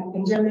 and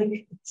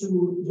endemic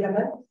to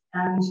Yemen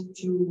and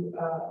to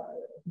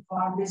the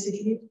farm,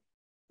 basically,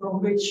 from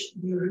which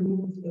they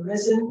removed the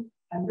resin,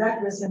 and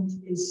that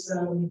resin is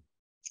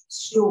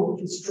stored,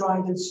 it's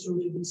dried and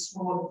stored in these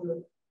small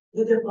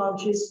little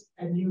pouches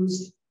and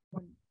used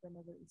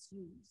whenever it's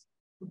used.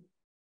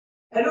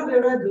 Aloe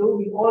vera, though,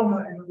 we all know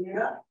aloe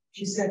vera.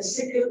 She said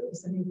sickle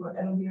is the name for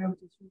aloe vera.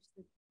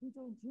 We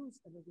don't use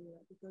aloe vera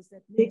because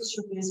that makes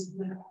your face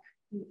black.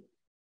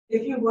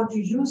 If you want to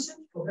use it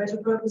for better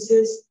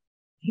purposes,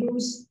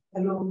 use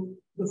aloe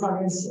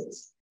vera.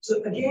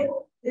 So again,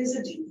 there's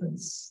a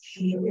difference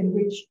here in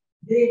which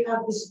they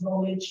have this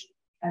knowledge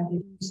and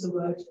they use the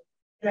word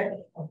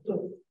red or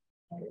blue.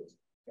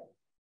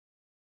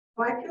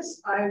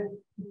 Ficus, I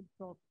won't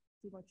talk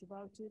too much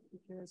about it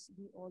because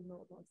we all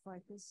know about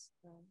ficus.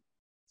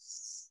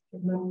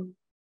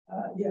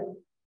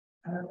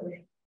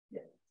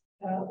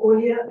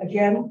 Olia,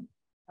 again,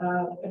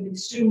 an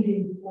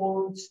extremely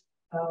old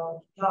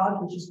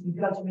plant which has been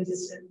cultivated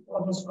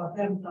almost about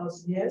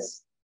 7,000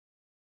 years.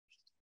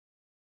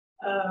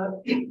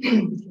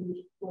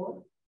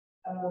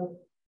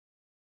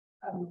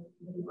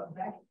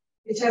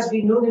 It has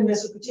been known in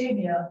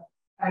Mesopotamia,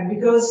 and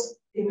because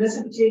in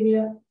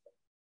Mesopotamia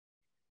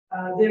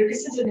there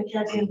isn't an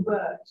Akkadian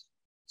word,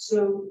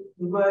 so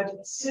the word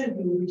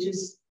silbu, which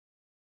is,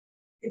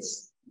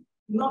 it's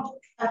not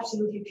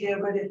absolutely clear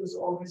whether it was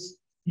always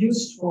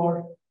used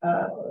for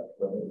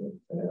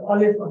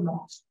olive or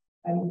not,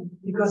 and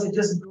because it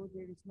doesn't go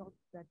there, it's not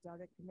that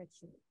direct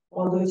connection.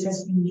 Although it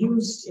has been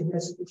used in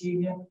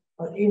Mesopotamia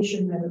or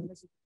ancient Mesopotamia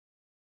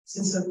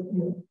since a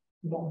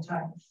long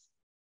time.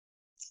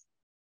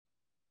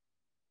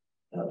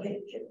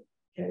 Okay,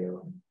 carry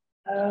on.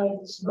 Carry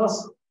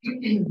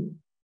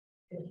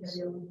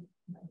on.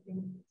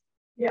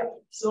 Yeah,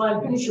 so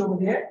I'll finish over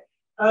there.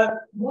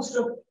 Most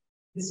of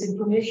this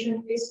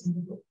information is in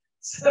the book.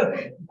 So,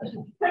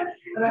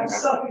 and I'm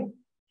sorry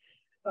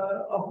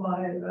of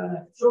my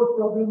throat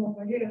problem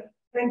over here.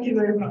 Thank you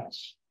very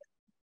much.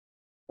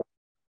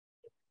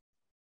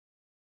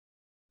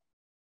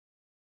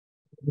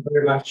 Thank you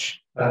very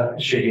much,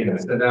 Shahina.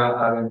 So now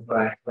I'll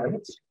invite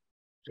Lovett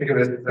to give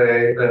us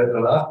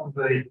the last of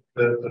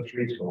the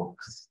three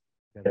talks.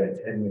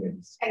 10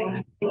 minutes.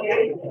 I'm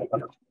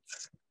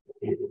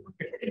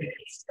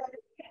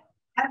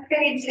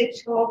going to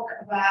talk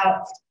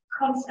about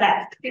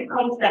two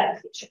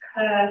concepts which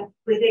occur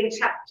within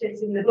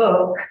chapters in the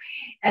book,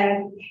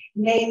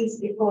 names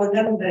before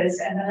numbers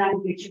and the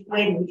language of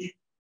wind.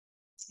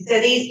 So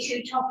these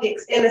two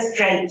topics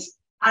illustrate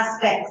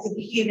aspects of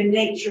the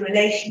human-nature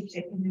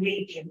relationship in the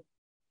region.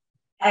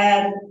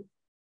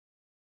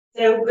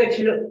 So we're going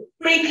to look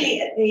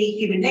briefly at the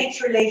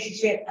human-nature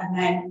relationship and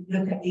then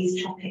look at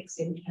these topics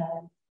in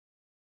turn.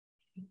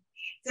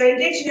 So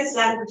Indigenous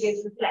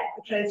languages reflect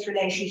the close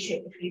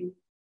relationship between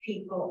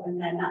people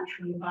and their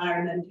natural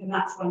environment, and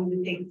that's one of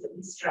the things that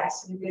we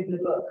stress within the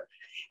book.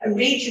 And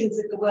regions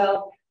of the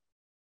world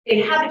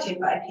inhabited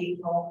by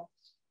people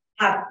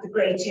have the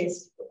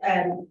greatest,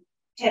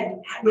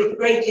 with the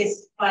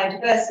greatest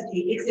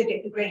biodiversity,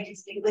 exhibit the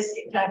greatest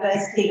linguistic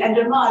diversity, and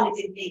Oman is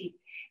indeed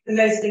the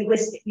most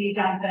linguistically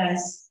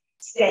diverse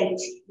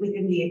state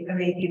within the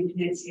Arabian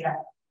Peninsula.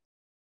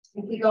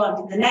 If we go on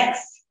to the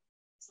next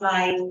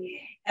slide,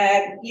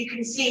 you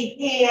can see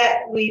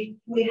here we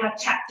have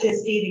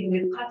chapters dealing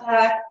with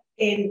Qatar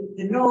in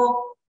the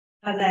north,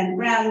 and then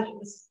round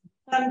the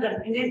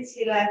Sundan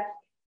Peninsula,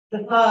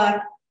 the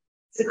Far,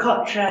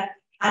 Socotra,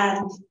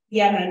 and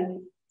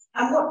Yemen.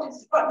 And what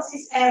does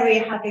this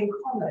area have in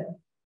common?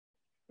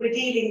 We're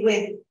dealing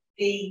with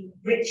the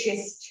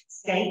richest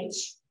state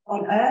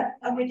on earth,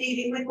 and we're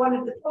dealing with one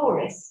of the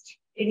poorest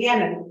in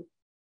Yemen.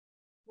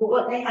 But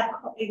what they have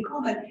in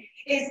common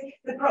is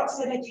the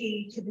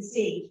proximity to the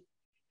sea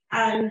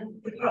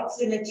and the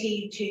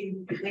proximity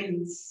to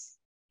winds,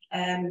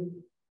 and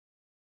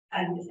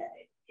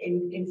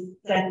in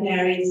certain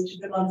areas to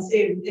the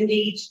monsoon, the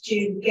need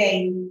to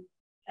gain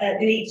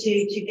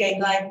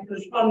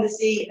livelihood from the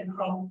sea and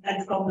from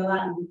the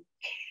land.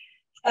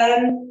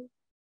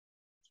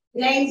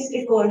 Names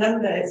before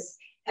numbers.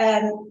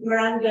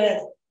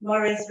 Miranda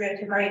Morris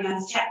wrote a very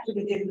nice chapter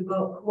within the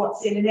book,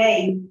 What's in a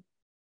Name?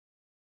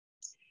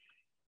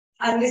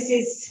 And this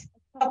is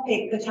a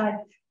topic that I've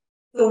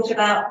thought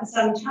about for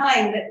some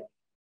time, that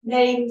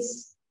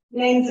names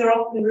are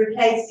often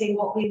replacing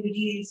what we would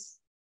use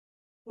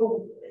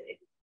for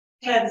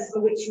terms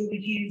for which we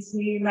would use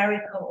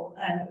numerical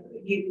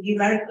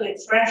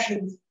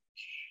expressions,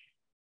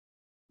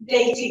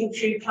 dating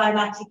through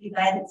climatic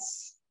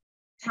events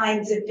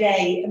times of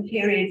day and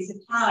periods of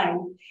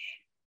time.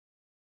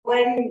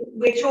 When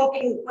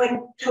talking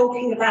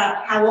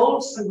about how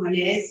old someone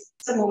is,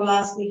 someone will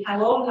ask me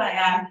how old I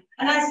am,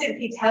 and I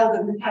simply tell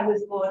them that I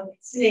was born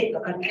Snip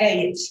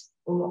Arcade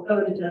or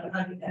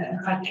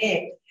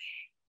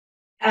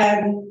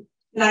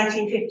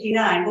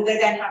 1959. Well, they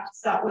then have to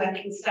start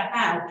working stuff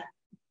out.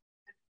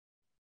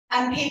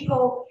 And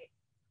people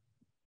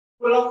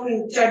will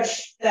often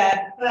judge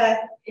their birth,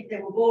 if they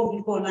were born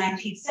before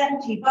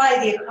 1970, by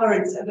the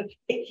occurrence of a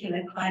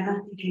particular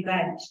climatic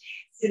event.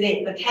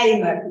 Snip became,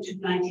 which was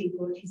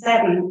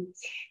 1947,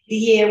 the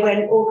year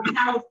when all the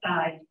cows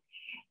died,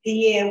 the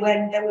year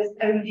when there was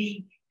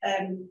only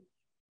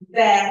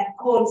bare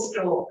corn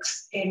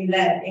stalks in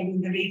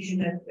the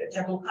region of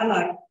Jebel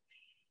Qamar.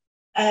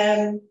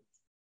 And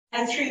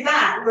through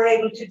that, we're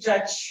able to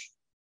judge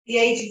the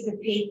ages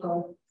of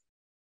people.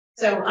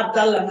 So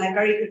Abdullah, my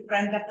very good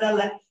friend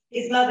Abdullah,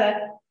 his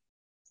mother,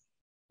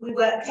 we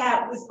worked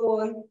out, was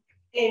born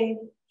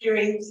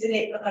during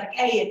Snip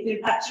Arcade.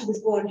 In fact, she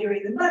was born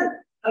during the month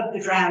of the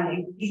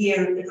drowning, the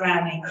year of the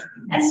drowning.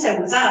 And so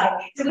was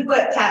I. So we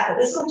worked out that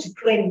they're sort of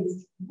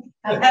twins.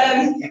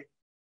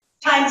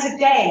 Times of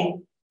day.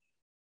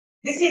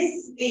 This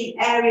is the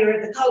area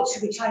of the culture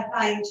which I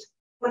find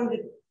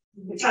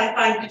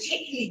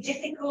particularly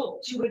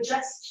difficult to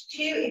adjust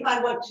to if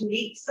I want to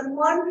meet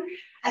someone,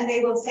 and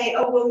they will say,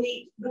 "Oh, we'll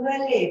meet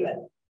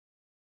Leben."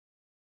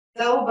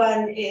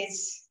 Loban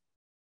is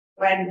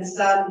when the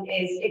sun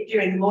is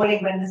during the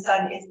morning when the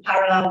sun is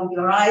parallel with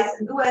your eyes,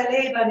 and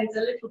Leben is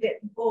a little bit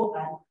before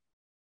then.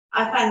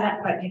 I find that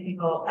quite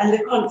difficult, and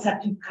the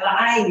concept of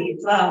Kala'ini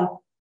as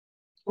well.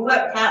 We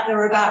worked out there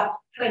were about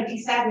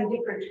 27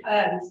 different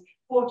terms,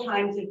 4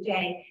 times a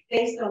day,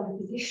 based on the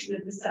position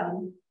of the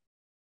sun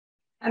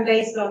and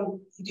based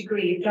on the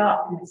degree of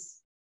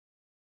darkness,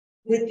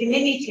 with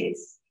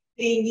diminutives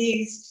being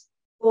used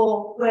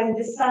for when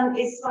the sun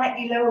is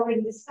slightly lower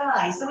in the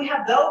sky. So we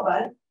have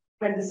Loban,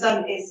 when the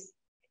sun is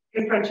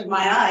in front of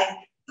my eyes.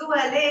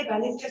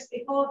 Leben is just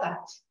before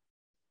that.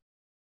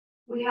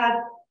 We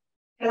have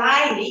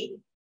Kala'ini,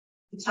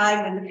 the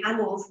time when the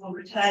camels will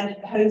return to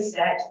the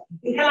homestead,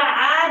 and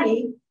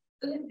Kala'ani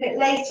a little bit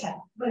later,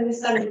 when the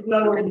sun is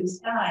lower in the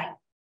sky.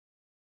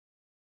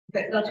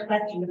 But not a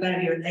question of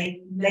earlier and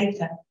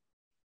later.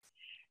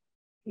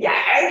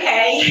 Yeah,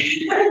 okay.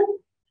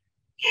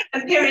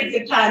 And periods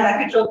of time, I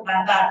could talk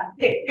about that.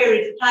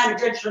 Periods of time,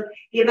 judged on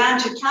the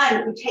amount of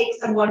time it would take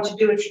someone to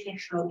do a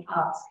traditional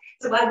task.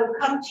 So I will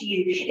come to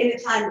you in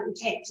the time it would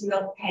take to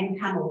milk 10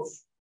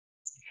 camels.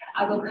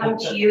 I will come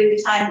to you in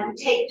the time it would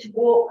take to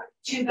walk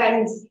 2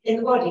 bends in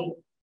the body.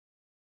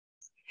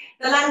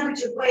 The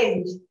language of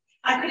wind.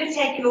 I could have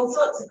taken all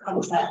sorts of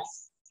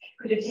concepts.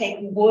 Could have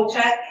taken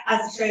water,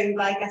 as shown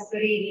by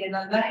Gasparini and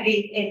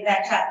Al-Mahri in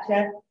their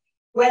chapter.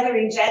 Weather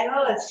in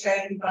general, as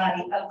shown by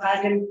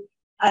Al-Ghanem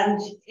and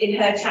in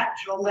her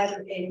chapter on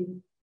weather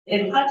in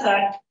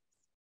Qatar.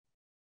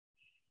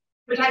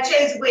 But I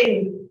chose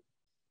wind,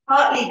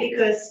 partly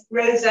because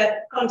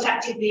Rosa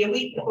contacted me a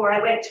week before I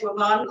went to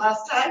Oman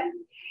last time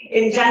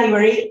in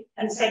January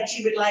and said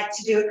she would like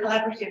to do a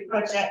collaborative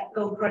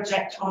film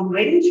project on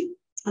wind.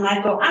 And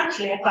I thought,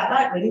 actually, I quite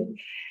like wind.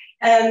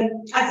 As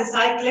a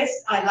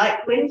cyclist, I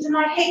like wind and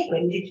I hate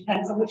wind. It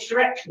depends on which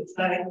direction it's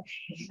going.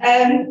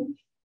 And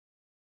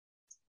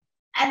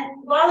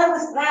while I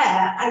was there,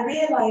 I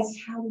realized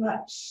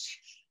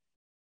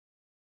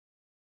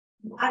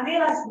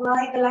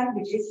why the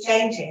language is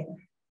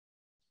changing.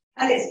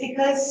 And it's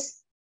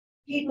because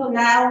people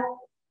now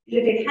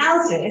live in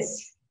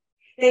houses.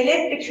 They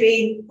live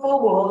between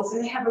 4 walls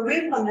and they have a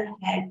roof on their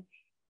head.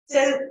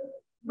 So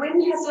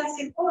wind has less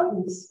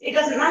importance. It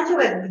doesn't matter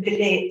whether the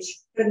village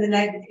from the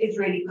north is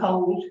really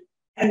cold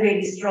and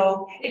really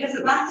strong. It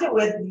doesn't matter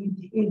whether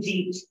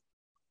indeed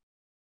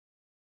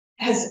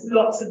has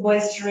lots of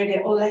moisture in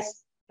it or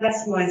less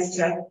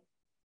moisture.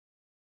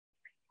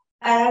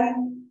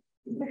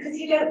 Because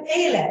you don't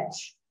feel it.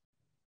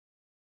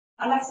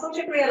 And I sort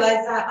of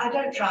realized that I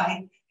don't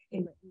drive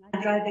in Britain,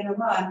 I drive in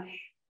Oman.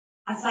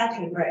 I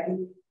cycle in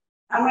Britain.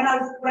 And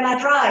when I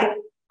drive,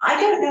 I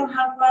don't know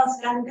how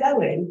fast I'm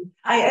going.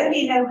 I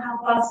only know how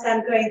fast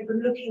I'm going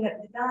from looking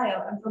at the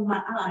dial and from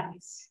my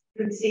eyes,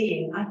 from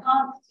seeing. I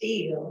can't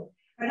feel.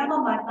 When I'm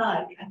on my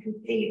bike, I can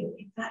feel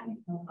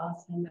exactly how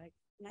fast I'm going.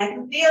 I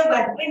can feel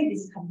where the wind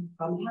is coming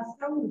from, how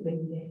strong the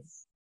wind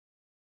is.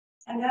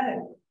 I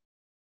know.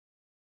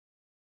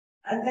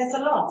 And there's a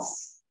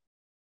loss.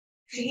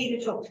 Shahina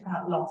talked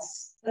about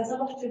loss. There's a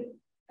lot of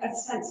a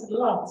sense of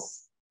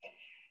loss.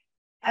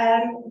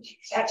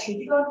 Actually, if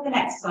you go on to the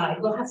next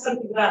slide, we'll have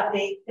something about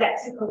the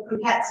lexical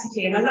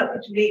complexity, and I'm not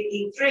going to read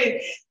you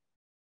through.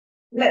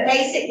 But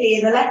basically,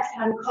 in the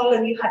left-hand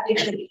column, you have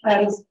different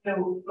terms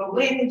for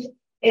wind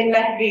in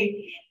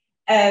Mehri.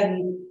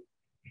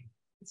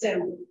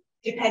 So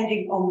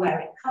depending on where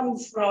it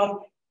comes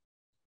from,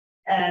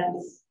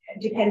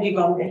 depending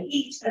on the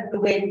heat of the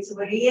wind, so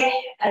riyah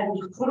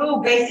and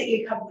khurub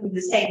basically come from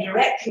the same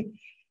direction,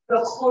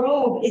 but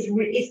khurub is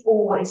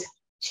always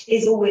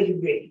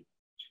really.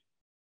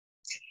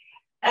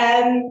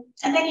 And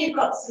then you've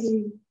got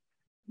some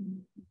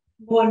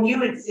more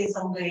nuances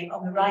on the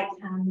right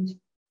hand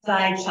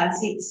side.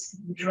 It's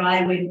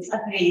dry wind, a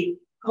very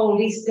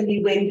cold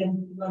easterly wind,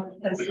 and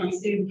post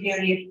monsoon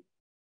period.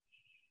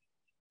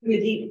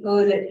 With deep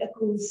polar, a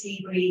cool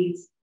sea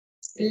breeze,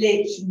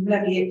 lich and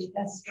Lovett,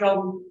 a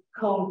strong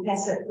cold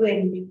desert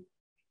wind.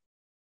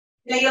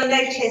 Now you'll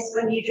notice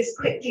when you just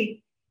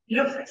quickly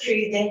look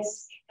through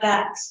this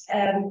that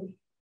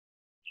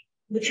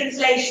the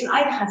translation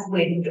either has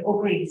wind or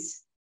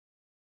breeze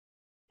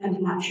and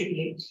an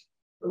attribute.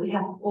 But we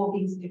have all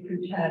these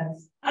different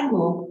terms and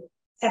more,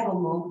 several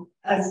more,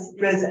 as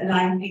Rosa and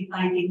I have been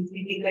finding.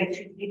 We've been going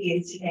through the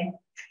videos today.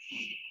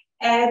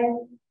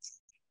 And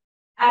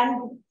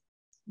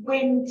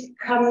wind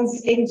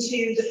comes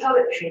into the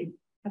poetry,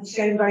 as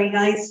shown very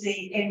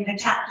nicely in the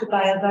chapter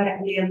by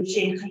Chatty and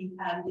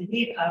the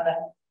newcomer,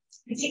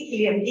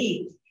 particularly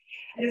indeed.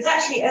 And it was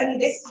actually only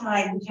this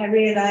time that I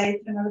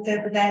realised when I was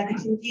over there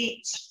that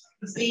indeed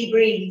the sea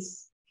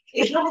breeze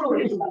is not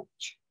always loved.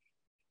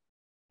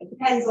 It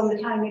depends on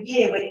the time of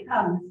year when it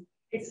comes.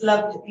 It's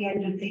loved at the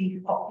end of the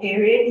hot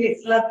period, and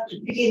it's loved at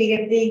the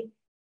beginning of the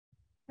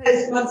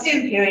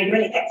post-monsoon period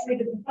when it gets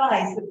rid of the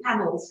flies, the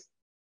camels.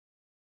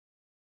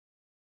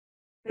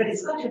 But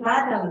it's got a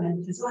bad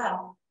element as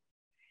well.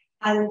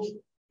 And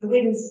the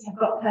winds have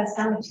got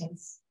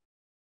personalities.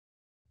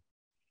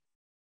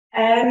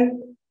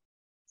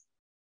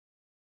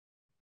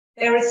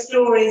 There are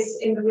stories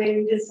in the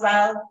wind as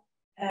well.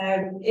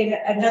 In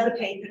another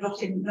paper,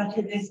 not in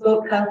this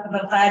book,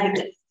 Ghanzafar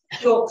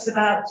talks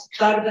about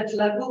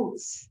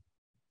arose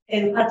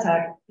in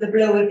Qatar. The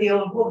blow of the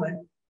old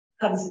woman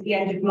comes at the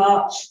end of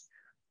March.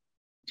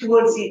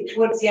 Towards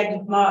the end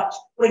of March,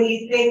 when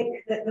you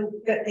think that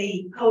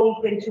the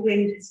cold winter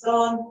wind has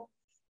gone,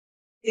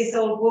 this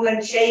old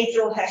woman sheared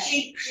all her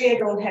sheep,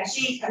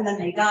 and then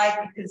they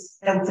died because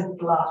there was a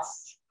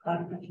blast.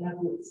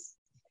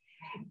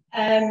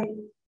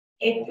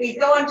 If we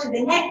go on to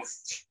the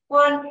next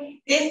one,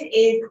 this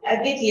is a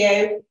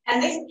video,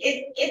 and this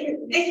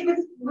was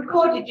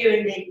recorded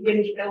during the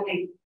wind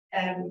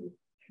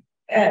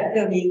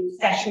building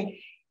session,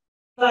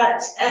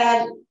 but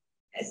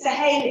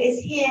Shahina is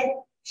here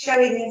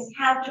showing us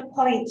how to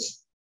point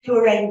to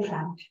a rain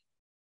cloud.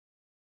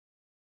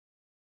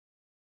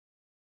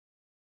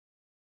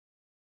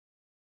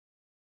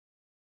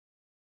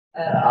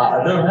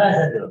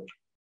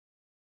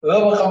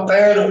 Lama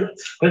compare.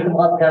 كنت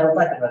مغطي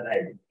طاقة من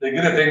هاي.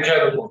 تقدر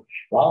تنكره.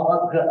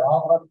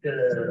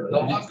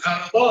 لما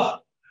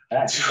تكره.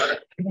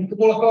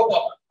 تقول لك بابا.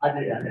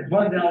 أدري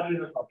ما أدري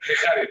أنا.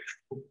 خارج.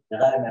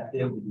 خارج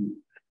نفسي.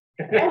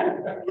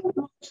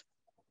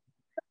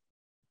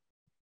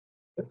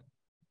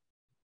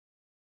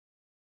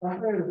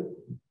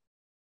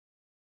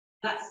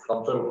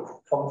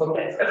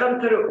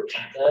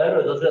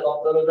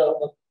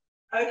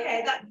 Okay,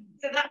 that's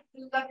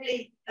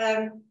lovely.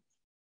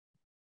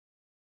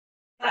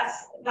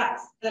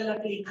 That's the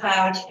lovely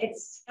cloud.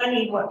 It's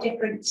funny what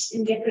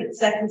in different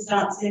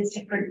circumstances,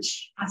 different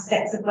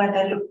aspects of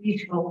weather look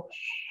beautiful.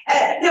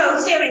 No,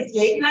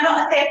 seriously, can I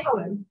not say a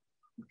poem?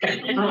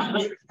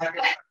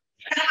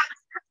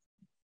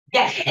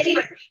 Yeah.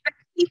 Anyway,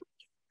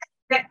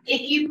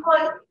 if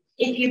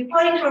you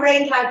point to a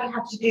rain cloud, you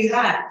have to do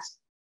that.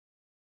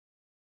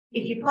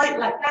 If you point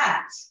like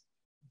that,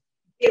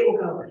 it will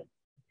go away.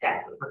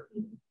 Yeah.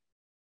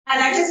 And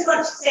I just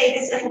want to say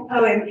this little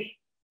poem,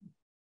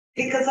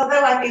 because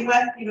although I've been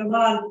working in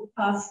Oman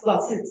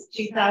since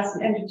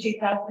end of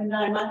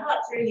 2009, my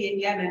heart's really in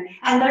Yemen,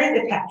 and there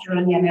is a chapter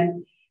on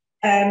Yemen.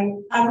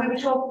 And we were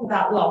talking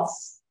about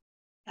loss,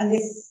 and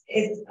this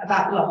is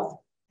about loss.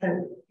 So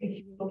if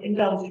you will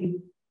indulge me.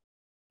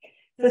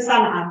 The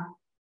Sana'a,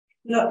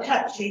 not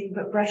touching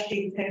but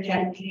brushing so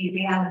gently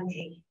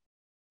reality.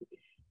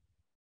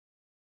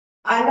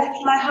 I left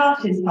my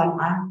heart in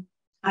Sana'a.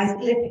 I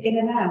slip in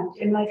and out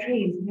in my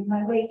dreams and in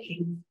my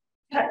waking,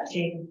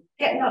 touching,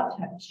 yet not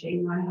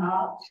touching my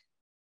heart.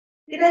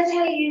 Did I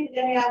tell you the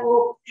day I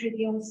walked through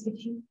the old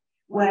city,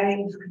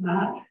 wearing the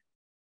command,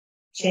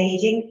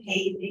 shading,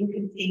 hazing,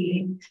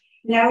 concealing,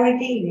 now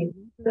revealing,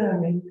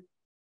 blurring,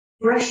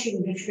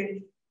 brushing the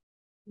truth,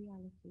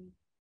 reality.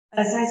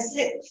 As I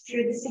slipped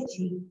through the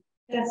city,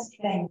 dust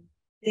veiled,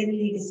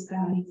 thinly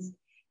disguised,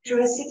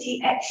 through a city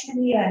etched in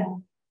the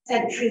earth,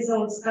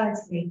 centuries-old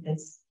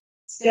skyscrapers,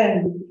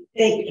 stone,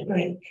 baked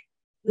brick,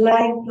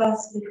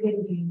 lime-plastered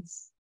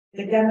windows,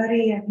 the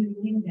Gamaria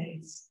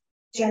windows,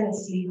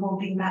 jealously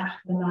holding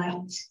back the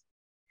light,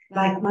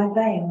 like my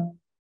veil.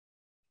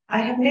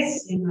 I have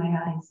mist in my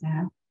eyes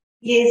now.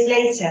 Years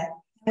later,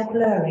 now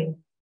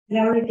blurring,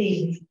 now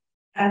revealing,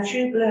 and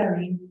through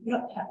blurring,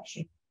 not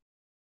touching,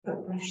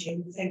 but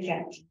brushing so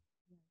gently.